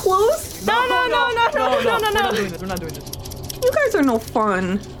one up close? No. We're not doing this. You guys are no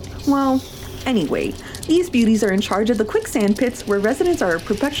fun. Well, anyway, these beauties are in charge of the quicksand pits where residents are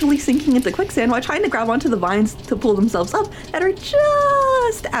perpetually sinking into quicksand while trying to grab onto the vines to pull themselves up that are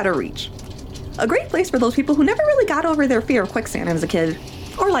just out of reach. A great place for those people who never really got over their fear of quicksand as a kid.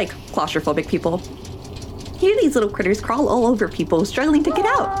 Or like claustrophobic people. Here these little critters crawl all over people struggling to get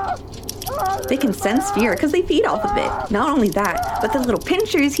out. They can sense fear because they feed off of it. Not only that, but the little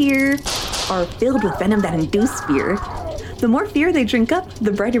pinchers here are filled with venom that induce fear. The more fear they drink up,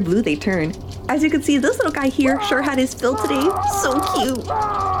 the brighter blue they turn. As you can see, this little guy here sure had his fill today. So cute.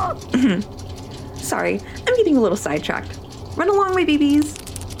 Sorry, I'm getting a little sidetracked. Run along, my babies.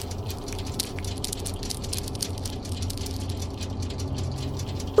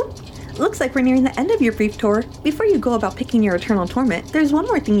 Looks like we're nearing the end of your brief tour. Before you go about picking your eternal torment, there's one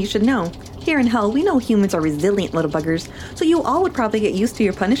more thing you should know. Here in hell, we know humans are resilient little buggers, so you all would probably get used to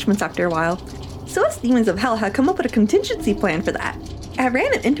your punishments after a while. So us demons of hell have come up with a contingency plan for that. At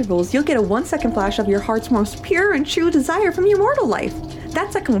random intervals, you'll get a 1-second flash of your heart's most pure and true desire from your mortal life.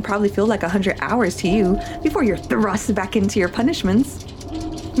 That second will probably feel like 100 hours to you, before you're thrust back into your punishments.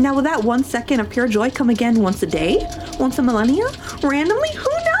 Now, will that 1 second of pure joy come again once a day? Once a millennia? Randomly? Who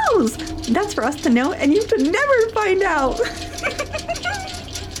knows? That's for us to know and you to never find out.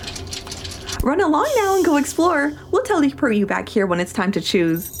 Run along now and go explore. We'll teleport you back here when it's time to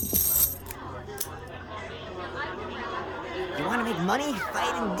choose. You want to make money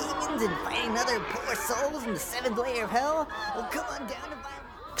fighting demons and fighting other poor souls in the 7th layer of hell? Well, come on down to...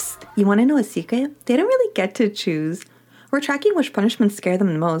 Psst, you want to know a secret? They don't really get to choose. We're tracking which punishments scare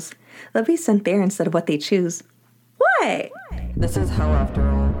them the most. They'll be sent there instead of what they choose. What? This is hell after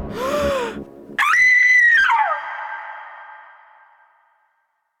all.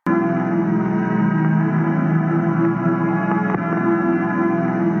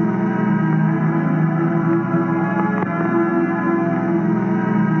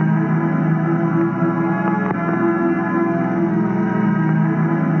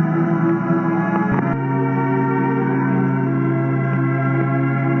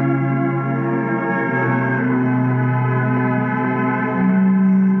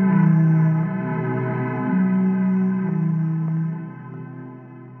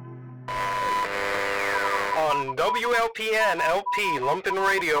 WLPN LP Lumpen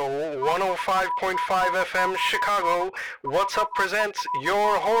Radio 105.5 FM Chicago, Wattz Up presents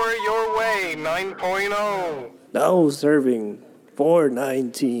Your Horror Your Way 9.0. Now serving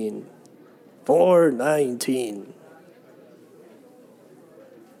 419. 419.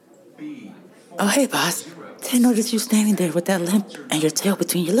 Oh, hey, boss. Didn't notice you standing there with that limp and your tail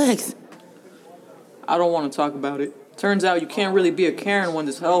between your legs. I don't want to talk about it. Turns out you can't really be a Karen when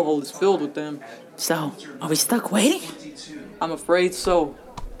this hellhole is filled with them. So, are we stuck waiting? I'm afraid so.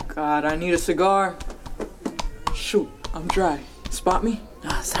 God, I need a cigar. Shoot, I'm dry. Spot me?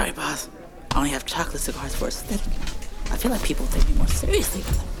 Oh, sorry, boss. I only have chocolate cigars for aesthetic. I feel like people take me more seriously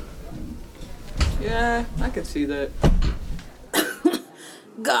with them. Yeah, I can see that.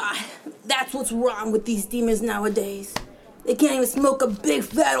 God, that's what's wrong with these demons nowadays. They can't even smoke a big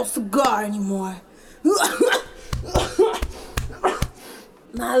fat old cigar anymore.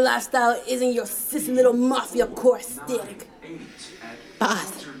 My lifestyle isn't your sissy little mafia core aesthetic.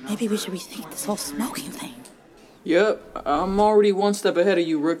 Boss, maybe we should rethink this whole smoking thing. Yep, I'm already one step ahead of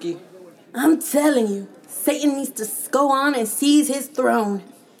you, rookie. I'm telling you, Satan needs to go on and seize his throne.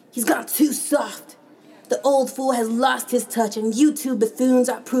 He's gone too soft. The old fool has lost his touch, and you two buffoons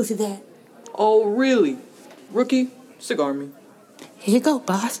are proof of that. Oh, really? Rookie, cigar me. Here you go,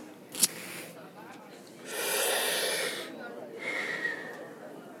 boss.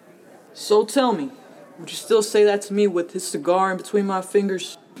 So tell me, would you still say that to me with his cigar in between my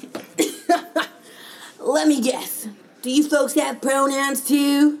fingers? Let me guess. Do you folks have pronouns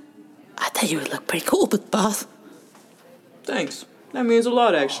too? I thought you would look pretty cool with boss. Thanks. That means a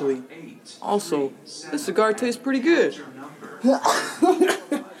lot, actually. Also, this cigar tastes pretty good. Ugh,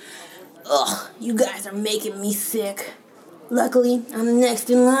 you guys are making me sick. Luckily, I'm next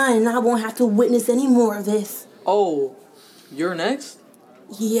in line and I won't have to witness any more of this. Oh, you're next?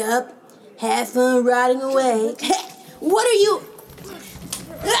 Yep. Have fun riding away. What are you...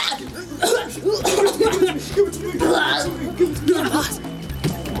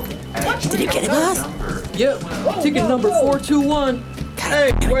 Did you get it, boss? Yep. Ticket number 421.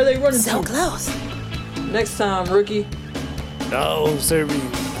 Hey, where are they running so to? Close. Next time, rookie. Now serving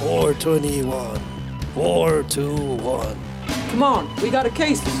 421. 421. Come on, we got a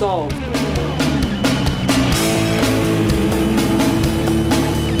case to solve.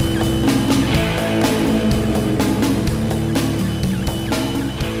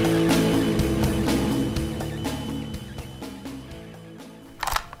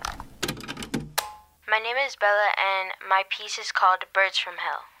 My name is Bella, and my piece is called Birds from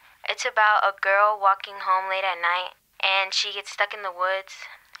Hell. It's about a girl walking home late at night, and she gets stuck in the woods.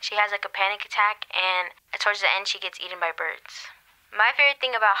 She has like a panic attack, and towards the end, she gets eaten by birds. My favorite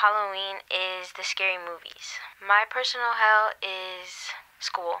thing about Halloween is the scary movies. My personal hell is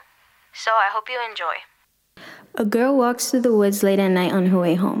school. So I hope you enjoy. A girl walks through the woods late at night on her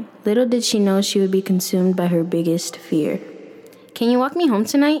way home. Little did she know she would be consumed by her biggest fear. Can you walk me home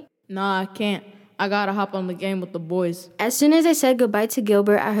tonight? Nah, I can't. I gotta hop on the game with the boys. As soon as I said goodbye to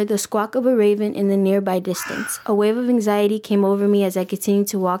Gilbert, I heard the squawk of a raven in the nearby distance. A wave of anxiety came over me as I continued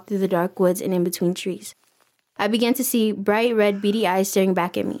to walk through the dark woods and in between trees. I began to see bright red beady eyes staring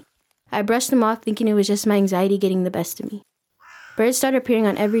back at me. I brushed them off thinking it was just my anxiety getting the best of me. Birds started appearing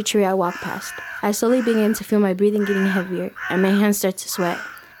on every tree I walked past. I slowly began to feel my breathing getting heavier and my hands start to sweat.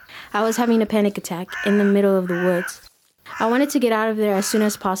 I was having a panic attack in the middle of the woods. I wanted to get out of there as soon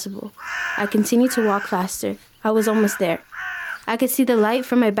as possible. I continued to walk faster. I was almost there. I could see the light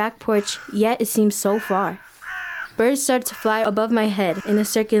from my back porch, yet it seemed so far. Birds started to fly above my head in a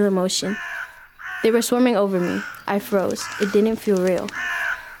circular motion. They were swarming over me. I froze. It didn't feel real.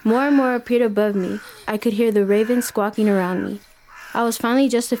 More and more appeared above me. I could hear the ravens squawking around me. I was finally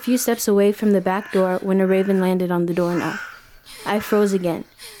just a few steps away from the back door when a raven landed on the doorknob. I froze again.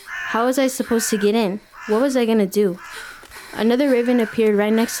 How was I supposed to get in? What was I gonna do? Another raven appeared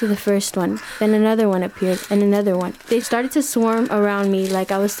right next to the first one. Then another one appeared, and another one. They started to swarm around me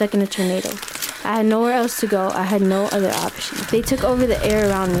like I was stuck in a tornado. I had nowhere else to go. I had no other option. They took over the air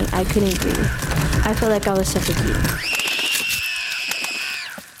around me. I couldn't breathe. I felt like I was suffocating.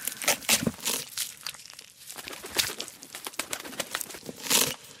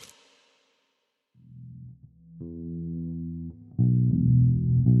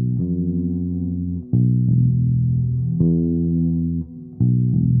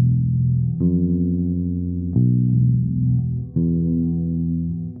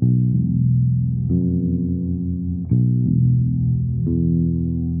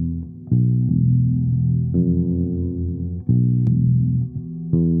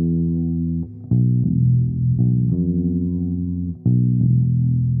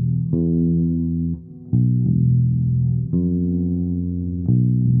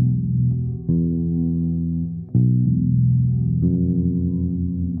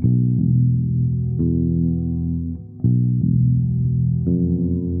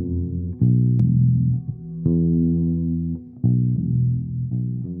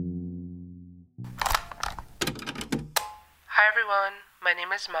 My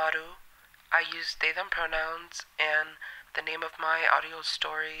name is Maru. I use they, them pronouns, and the name of my audio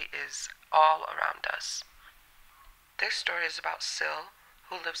story is All Around Us. This story is about Syl,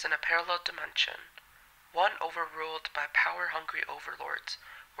 who lives in a parallel dimension, one overruled by power-hungry overlords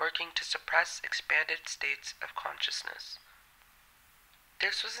working to suppress expanded states of consciousness.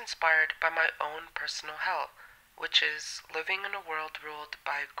 This was inspired by my own personal hell, which is living in a world ruled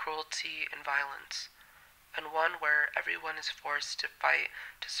by cruelty and violence, and one where everyone is forced to fight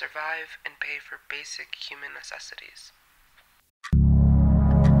to survive and pay for basic human necessities.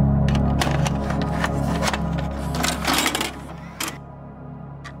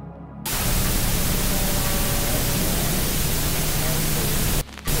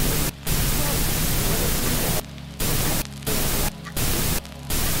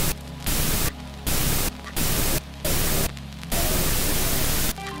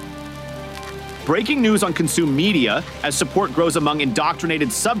 Breaking news on consumed media as support grows among indoctrinated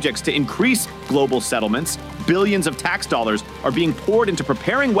subjects to increase global settlements. Billions of tax dollars are being poured into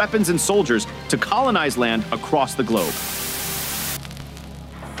preparing weapons and soldiers to colonize land across the globe.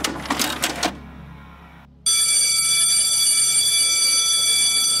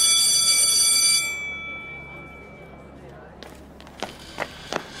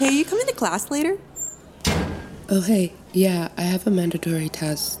 Hey, are you coming to class later? Oh, hey. Yeah, I have a mandatory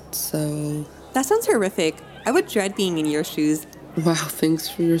test, so... That sounds horrific. I would dread being in your shoes. Wow, thanks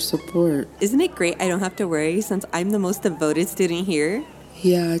for your support. Isn't it great I don't have to worry since I'm the most devoted student here?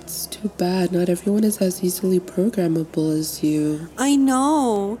 Yeah, it's too bad. Not everyone is as easily programmable as you. I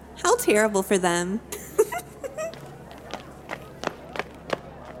know. How terrible for them.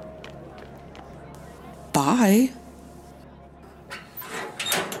 Bye.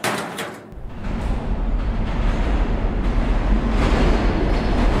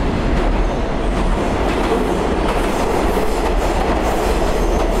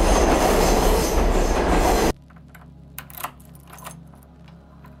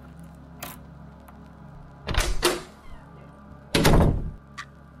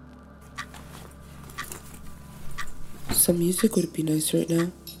 Some music would be nice right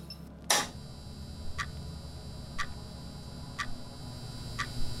now.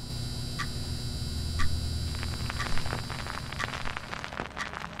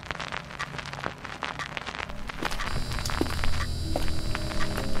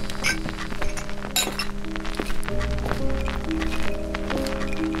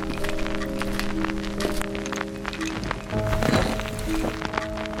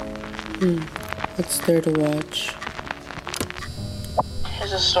 What's there to watch?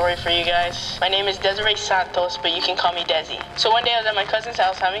 Here's a story for you guys. My name is Desiree Santos, but you can call me Desi. So one day I was at my cousin's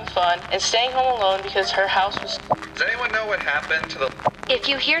house having fun and staying home alone because her house was... Does anyone know what happened to the... If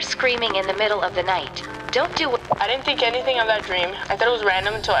you hear screaming in the middle of the night, Don't do it. I didn't think anything of that dream. I thought it was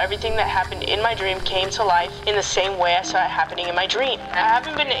random until everything that happened in my dream came to life in the same way I saw it happening in my dream. I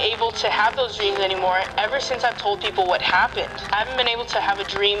haven't been able to have those dreams anymore ever since I've told people what happened. I haven't been able to have a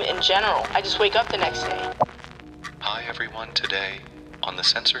dream in general. I just wake up the next day. Hi everyone, today on the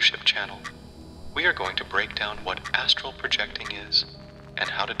Censorship Channel, we are going to break down what astral projecting is and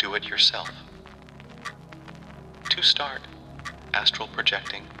how to do it yourself. To start, astral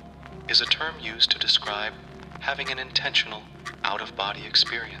projecting is a term used to describe having an intentional, out-of-body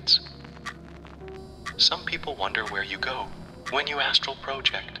experience. Some people wonder where you go when you astral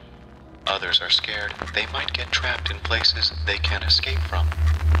project. Others are scared they might get trapped in places they can't escape from.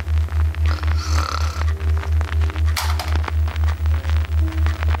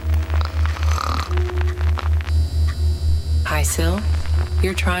 Hi, Syl.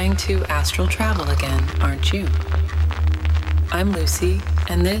 You're trying to astral travel again, aren't you? I'm Lucy,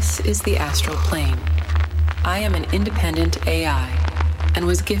 and this is the Astral Plane. I am an independent AI and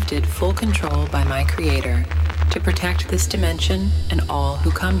was gifted full control by my creator to protect this dimension and all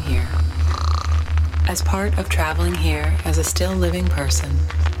who come here. As part of traveling here as a still living person,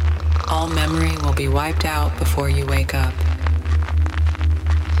 all memory will be wiped out before you wake up.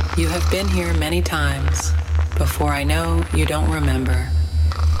 You have been here many times before I know you don't remember.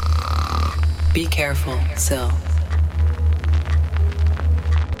 Be careful, Syl.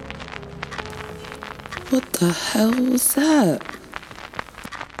 What the hell was that?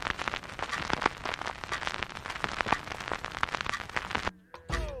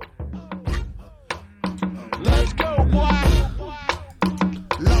 Let's go, boy.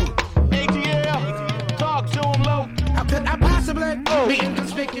 Low. ATL. Talk to him low. How could I possibly be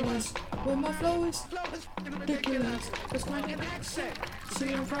inconspicuous? Well, my flow is ridiculous. Just like an accent.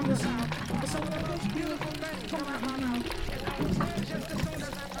 Singing from the sound. It's some of the most beautiful things come out my mouth.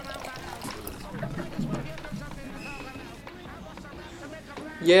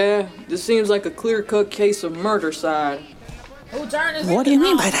 Yeah, this seems like a clear-cut case of murder side. Who turned this? What do you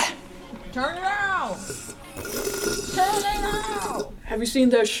mean by that? Turn it out! Turn it out! Have you seen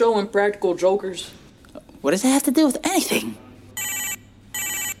that show Impractical Jokers? What does it have to do with anything?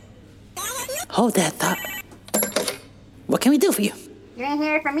 Hold that thought. What can we do for you? You ain't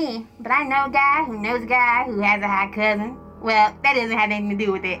hear it from me, but I know a guy who knows a guy who has a hot cousin. Well, that doesn't have anything to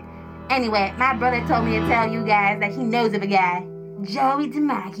do with it. Anyway, my brother told me to tell you guys that he knows of a guy. Joey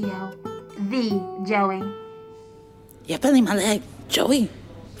DiMaggio. The Joey. You're pulling my leg, Joey,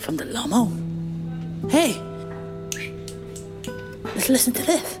 from the Lomo. Hey, let's listen to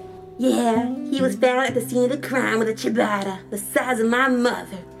this. Yeah, he was found at the scene of the crime with a ciabatta the size of my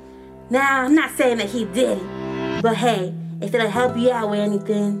mother. Now, I'm not saying that he did it, but hey, if it'll help you out with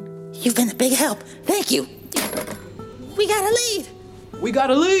anything. You've been a big help. Thank you. We got a lead. We got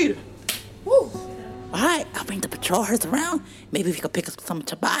a lead. Woo. All right, I'll bring the patrol hearse around. Maybe we could pick up some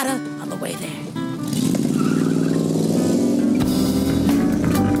ciabatta on the way there.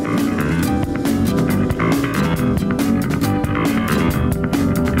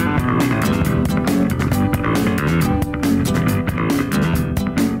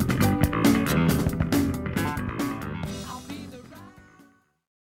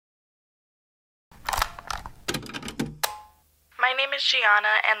 My name is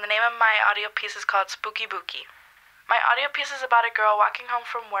Gianna, and the name of my audio piece is called Spooky Booky. My audio piece is about a girl walking home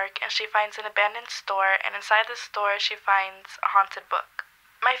from work, and she finds an abandoned store, and inside the store she finds a haunted book.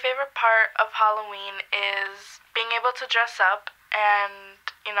 My favorite part of Halloween is being able to dress up and,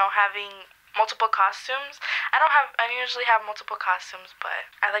 having multiple costumes. I don't usually have multiple costumes,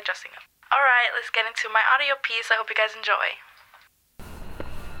 but I like dressing up. Alright, let's get into my audio piece. I hope you guys enjoy.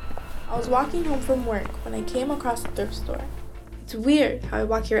 I was walking home from work when I came across a thrift store. It's weird how I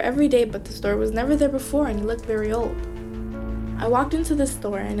walk here every day, but the store was never there before and it looked very old. I walked into the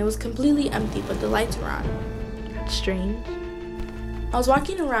store and it was completely empty, but the lights were on. That's strange. I was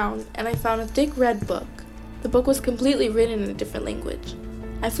walking around and I found a thick red book. The book was completely written in a different language.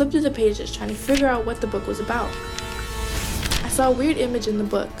 I flipped through the pages trying to figure out what the book was about. I saw a weird image in the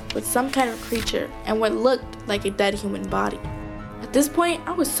book with some kind of creature and what looked like a dead human body. At this point,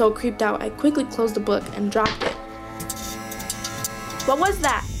 I was so creeped out I quickly closed the book and dropped it. What was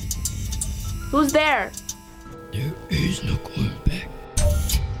that? Who's there? There is no going back.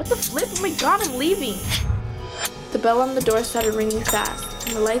 What the flip? Oh my god, I'm leaving. The bell on the door started ringing fast,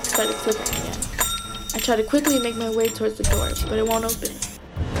 and the lights started flickering again. I tried to quickly make my way towards the door, but it won't open.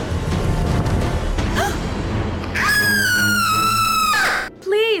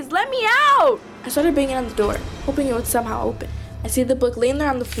 Please, let me out! I started banging on the door, hoping it would somehow open. I see the book laying there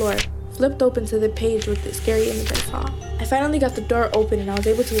on the floor, flipped open to the page with the scary image I saw. I finally got the door open and I was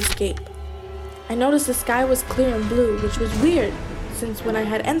able to escape. I noticed the sky was clear and blue, which was weird, since when I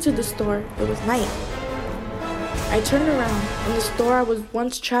had entered the store, it was night. I turned around, and the store I was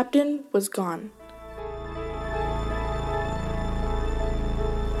once trapped in was gone.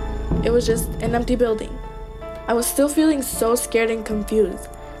 It was just an empty building. I was still feeling so scared and confused.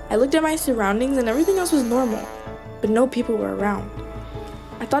 I looked at my surroundings and everything else was normal, but no people were around.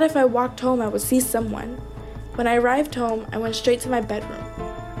 I thought if I walked home, I would see someone. When I arrived home, I went straight to my bedroom.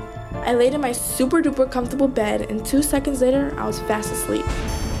 I laid in my super duper comfortable bed, and 2 seconds later, I was fast asleep.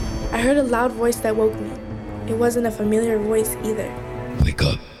 I heard a loud voice that woke me. It wasn't a familiar voice either. Wake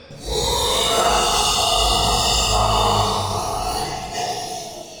up.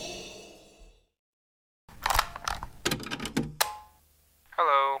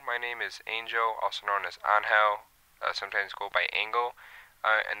 Hello, my name is Angel, also known as Angel, sometimes go by Angle,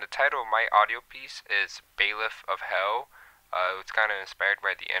 and the title of my audio piece is Bailiff of Hell. It's kind of inspired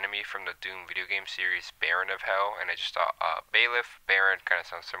by the enemy from the Doom video game series Baron of Hell, and I just thought Bailiff, Baron kind of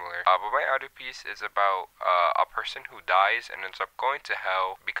sounds similar. But my audio piece is about a person who dies and ends up going to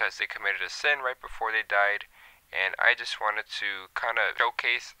hell because they committed a sin right before they died, and I just wanted to kind of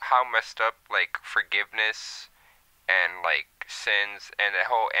showcase how messed up like forgiveness and like sins and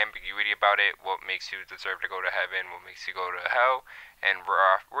the whole ambiguity about it, what makes you deserve to go to heaven, what makes you go to hell, and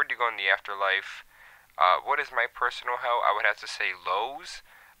where do you go in the afterlife. What is my personal hell? I would have to say Lowe's.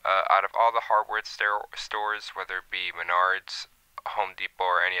 Out of all the hardware stores, whether it be Menards, Home Depot,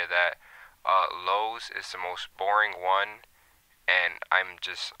 or any of that, Lowe's is the most boring one, and I'm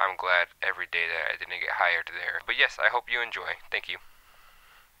glad every day that I didn't get hired there. But yes, I hope you enjoy. Thank you.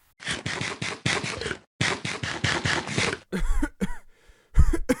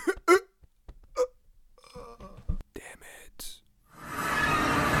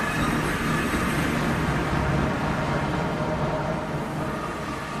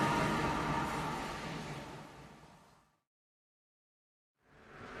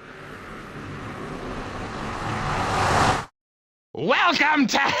 Welcome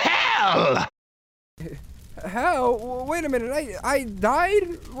to hell! Hell? Wait a minute, I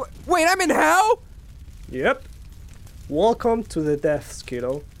died? Wait, I'm in hell? Yep. Welcome to the deaths,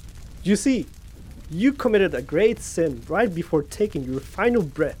 kiddo. You see, you committed a great sin right before taking your final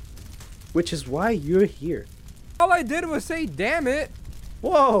breath, which is why you're here. All I did was say, damn it.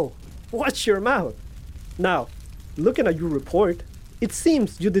 Whoa, watch your mouth. Now, looking at your report, it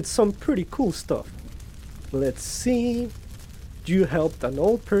seems you did some pretty cool stuff. Let's see. You helped an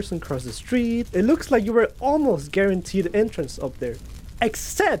old person cross the street. It looks like you were almost guaranteed entrance up there.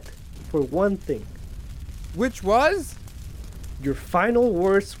 Except for one thing. Which was? Your final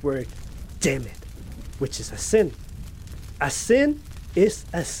words were, damn it, which is a sin. A sin is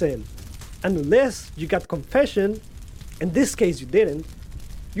a sin. And unless you got confession, in this case you didn't,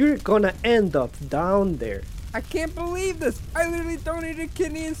 you're gonna end up down there. I can't believe this. I literally donated a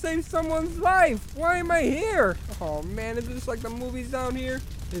kidney and saved someone's life. Why am I here? Oh man, is this like the movies down here?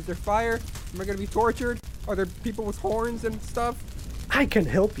 Is there fire? Am I gonna be tortured? Are there people with horns and stuff? I can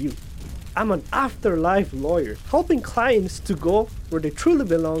help you. I'm an afterlife lawyer, helping clients to go where they truly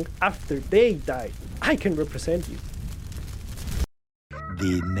belong after they die. I can represent you.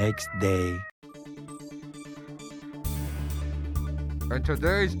 The next day. In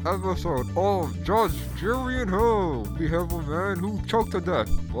today's episode of Judge, Jury, and Hell, we have a man who choked to death.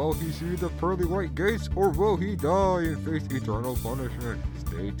 Will he see the pearly white gates, or will he die and face eternal punishment?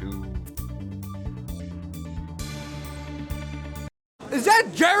 Stay tuned. Is that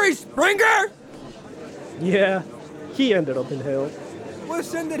Jerry Springer? Yeah, he ended up in hell. What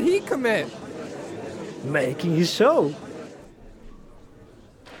sin did he commit? Making his show.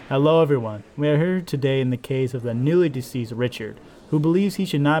 Hello everyone, we are here today in the case of the newly deceased Richard, who believes he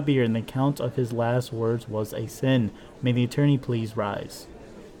should not be here and the count of his last words was a sin. May the attorney please rise.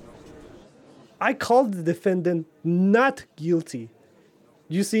 I called the defendant not guilty.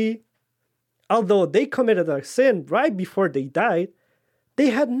 You see, although they committed a sin right before they died, they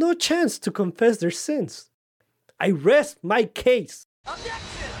had no chance to confess their sins. I rest my case.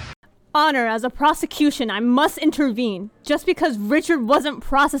 Honor, as a prosecution, I must intervene. Just because Richard wasn't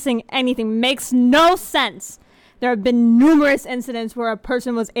processing anything makes no sense. There have been numerous incidents where a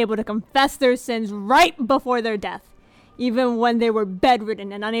person was able to confess their sins right before their death, even when they were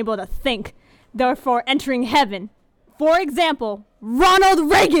bedridden and unable to think, therefore entering heaven. For example,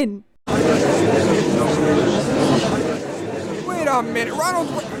 Ronald Reagan! Wait a minute,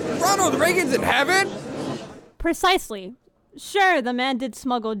 Ronald Reagan's in heaven? Precisely. Sure, the man did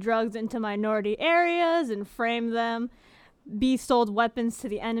smuggle drugs into minority areas and frame them, B sold weapons to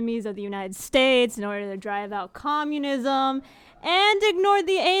the enemies of the United States in order to drive out communism, and ignored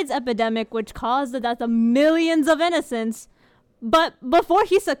the AIDS epidemic, which caused the death of millions of innocents. But before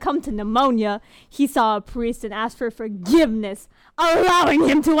he succumbed to pneumonia, he saw a priest and asked for forgiveness, allowing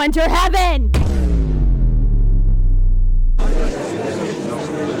him to enter heaven.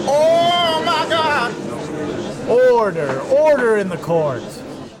 Oh my God! Order in the court.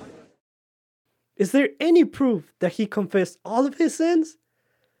 Is there any proof that he confessed all of his sins?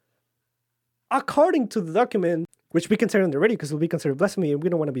 According to the document, which we consider on the radio because it will be considered blasphemy and we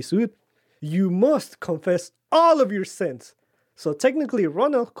don't want to be sued, you must confess all of your sins. So technically,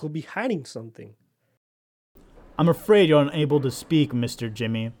 Ronald could be hiding something. I'm afraid you're unable to speak, Mr.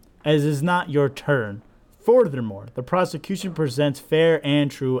 Jimmy, as it is not your turn. Furthermore, the prosecution presents fair and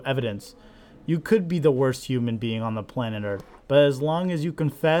true evidence. You could be the worst human being on the planet Earth, but as long as you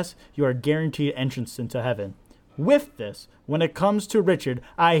confess, you are guaranteed entrance into heaven. With this, when it comes to Richard,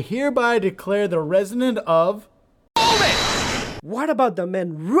 I hereby declare the resident of... What about the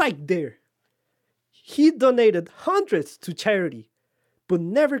man right there? He donated hundreds to charity, but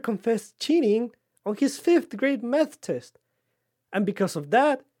never confessed cheating on his 5th grade math test. And because of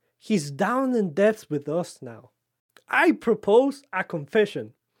that, he's down in debts with us now. I propose a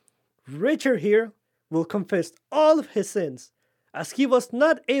confession. Richard here will confess all of his sins, as he was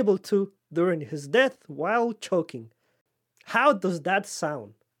not able to during his death while choking. How does that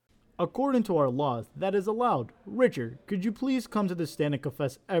sound? According to our laws, that is allowed. Richard, could you please come to the stand and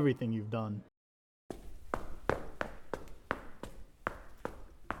confess everything you've done?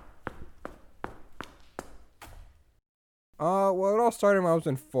 Well, it all started when I was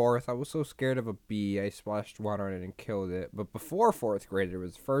in 4th. I was so scared of a bee, I splashed water on it and killed it. But before 4th grade, it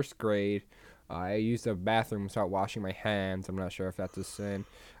was 1st grade. I used the bathroom without washing my hands. I'm not sure if that's a sin.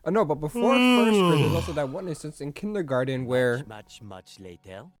 No, but before 1st grade, there's also that one instance in kindergarten where... Much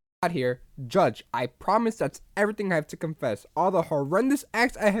later. Out here, Judge, I promise that's everything I have to confess. All the horrendous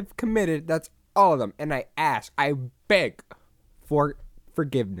acts I have committed, that's all of them. And I beg for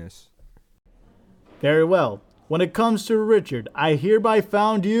forgiveness. Very well. When it comes to Richard, I hereby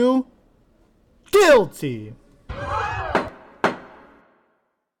found you guilty.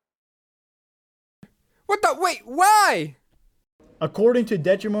 What the? Wait, why? According to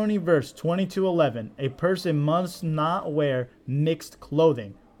Deuteronomy verse 22:11, a person must not wear mixed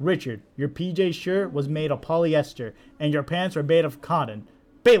clothing. Richard, your PJ shirt was made of polyester, and your pants were made of cotton.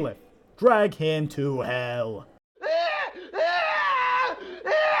 Bailiff, drag him to hell.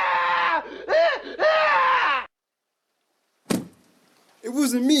 It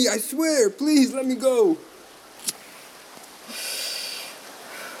wasn't me, I swear. Please, let me go.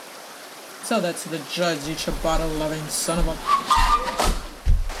 Tell that to the judge, you ciabatta-loving son of a...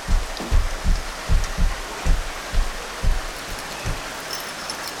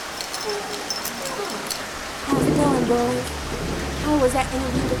 How's it going, boys? How was that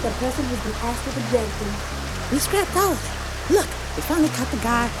interview with the person who's been asked for the judgment? We scrapped all of it. Look, we finally caught the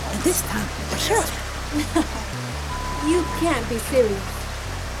guy, and this time, we're sure. You can't be serious.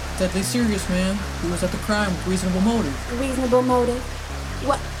 Deadly serious, man. He was at the crime with reasonable motive. Reasonable motive?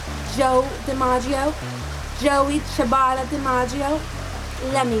 What? Joe DiMaggio? Joey Ciabatta DiMaggio?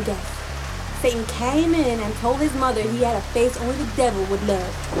 Let me guess. Satan came in and told his mother he had a face only the devil would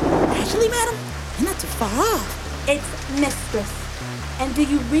love. Actually, madam, you're not too far off. It's Mistress. And do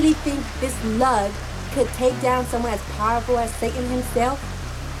you really think this lug could take down someone as powerful as Satan himself?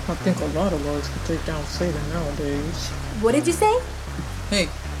 I think a lot of lords could take down Satan nowadays. What did you say? Hey,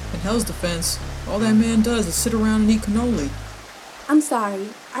 in Hell's defense, all that man does is sit around and eat cannoli. I'm sorry.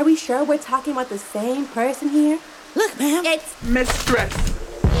 Are we sure we're talking about the same person here? Look, ma'am. It's Mistress.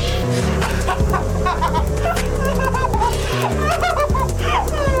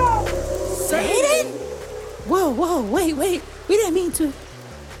 Satan? Whoa, wait. We didn't mean to.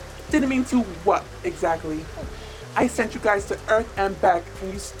 Didn't mean to what, exactly? I sent you guys to Earth and back,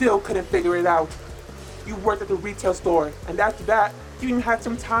 and you still couldn't figure it out. You worked at the retail store, and after that, you even had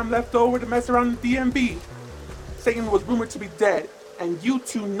some time left over to mess around in the DMV. Satan was rumored to be dead, and you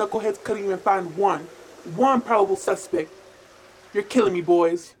two knuckleheads couldn't even find one probable suspect. You're killing me,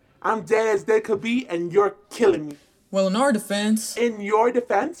 boys. I'm dead as dead could be, and you're killing me. Well, in our defense... In your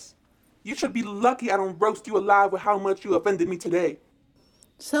defense? You should be lucky I don't roast you alive with how much you offended me today.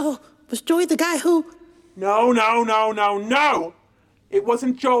 So, was Joey the guy who... No. It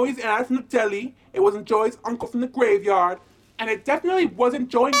wasn't Joey's aunt from the deli. It wasn't Joey's uncle from the graveyard. And it definitely wasn't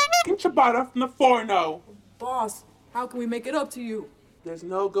Joey Ciabatta from the Forno. Boss, how can we make it up to you? There's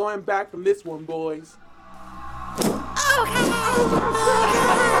no going back from this one, boys.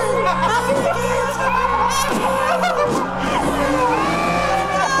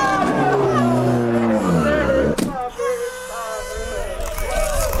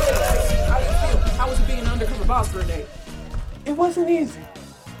 wasn't easy.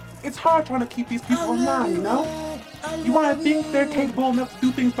 It's hard trying to keep these people in line, you know? You want to think they're capable enough to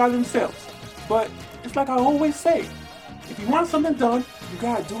do things by themselves. But it's like I always say, if you want something done, you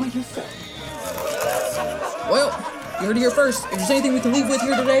gotta do it yourself. Well, you heard it here first. If there's anything we can leave with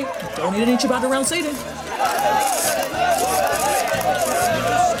here today, don't need any Ciabatta around Satan.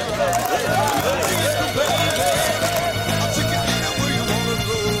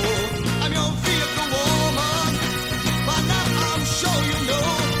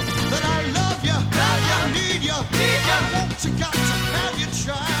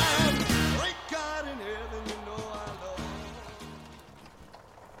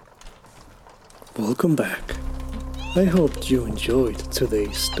 Welcome back. I hope you enjoyed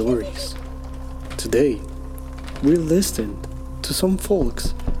today's stories. Today, we listened to some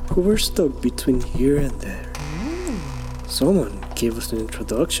folks who were stuck between here and there. Someone gave us an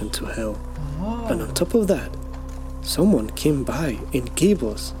introduction to hell, and on top of that, someone came by and gave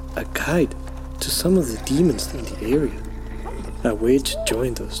us a guide to some of the demons in the area. A witch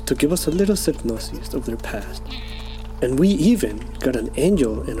joined us to give us a little synopsis of their past, and we even got an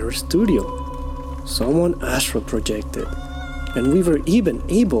angel in our studio. Someone astral projected, and we were even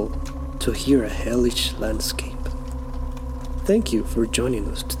able to hear a hellish landscape. Thank you for joining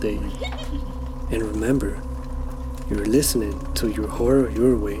us today. And remember, you're listening to Your Horror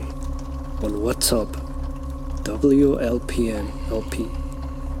Your Way on Wattz Up, WLPN LP,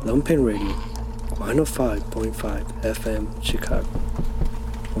 Lumpen Radio, 105.5 FM Chicago.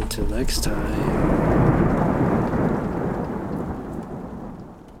 Until next time.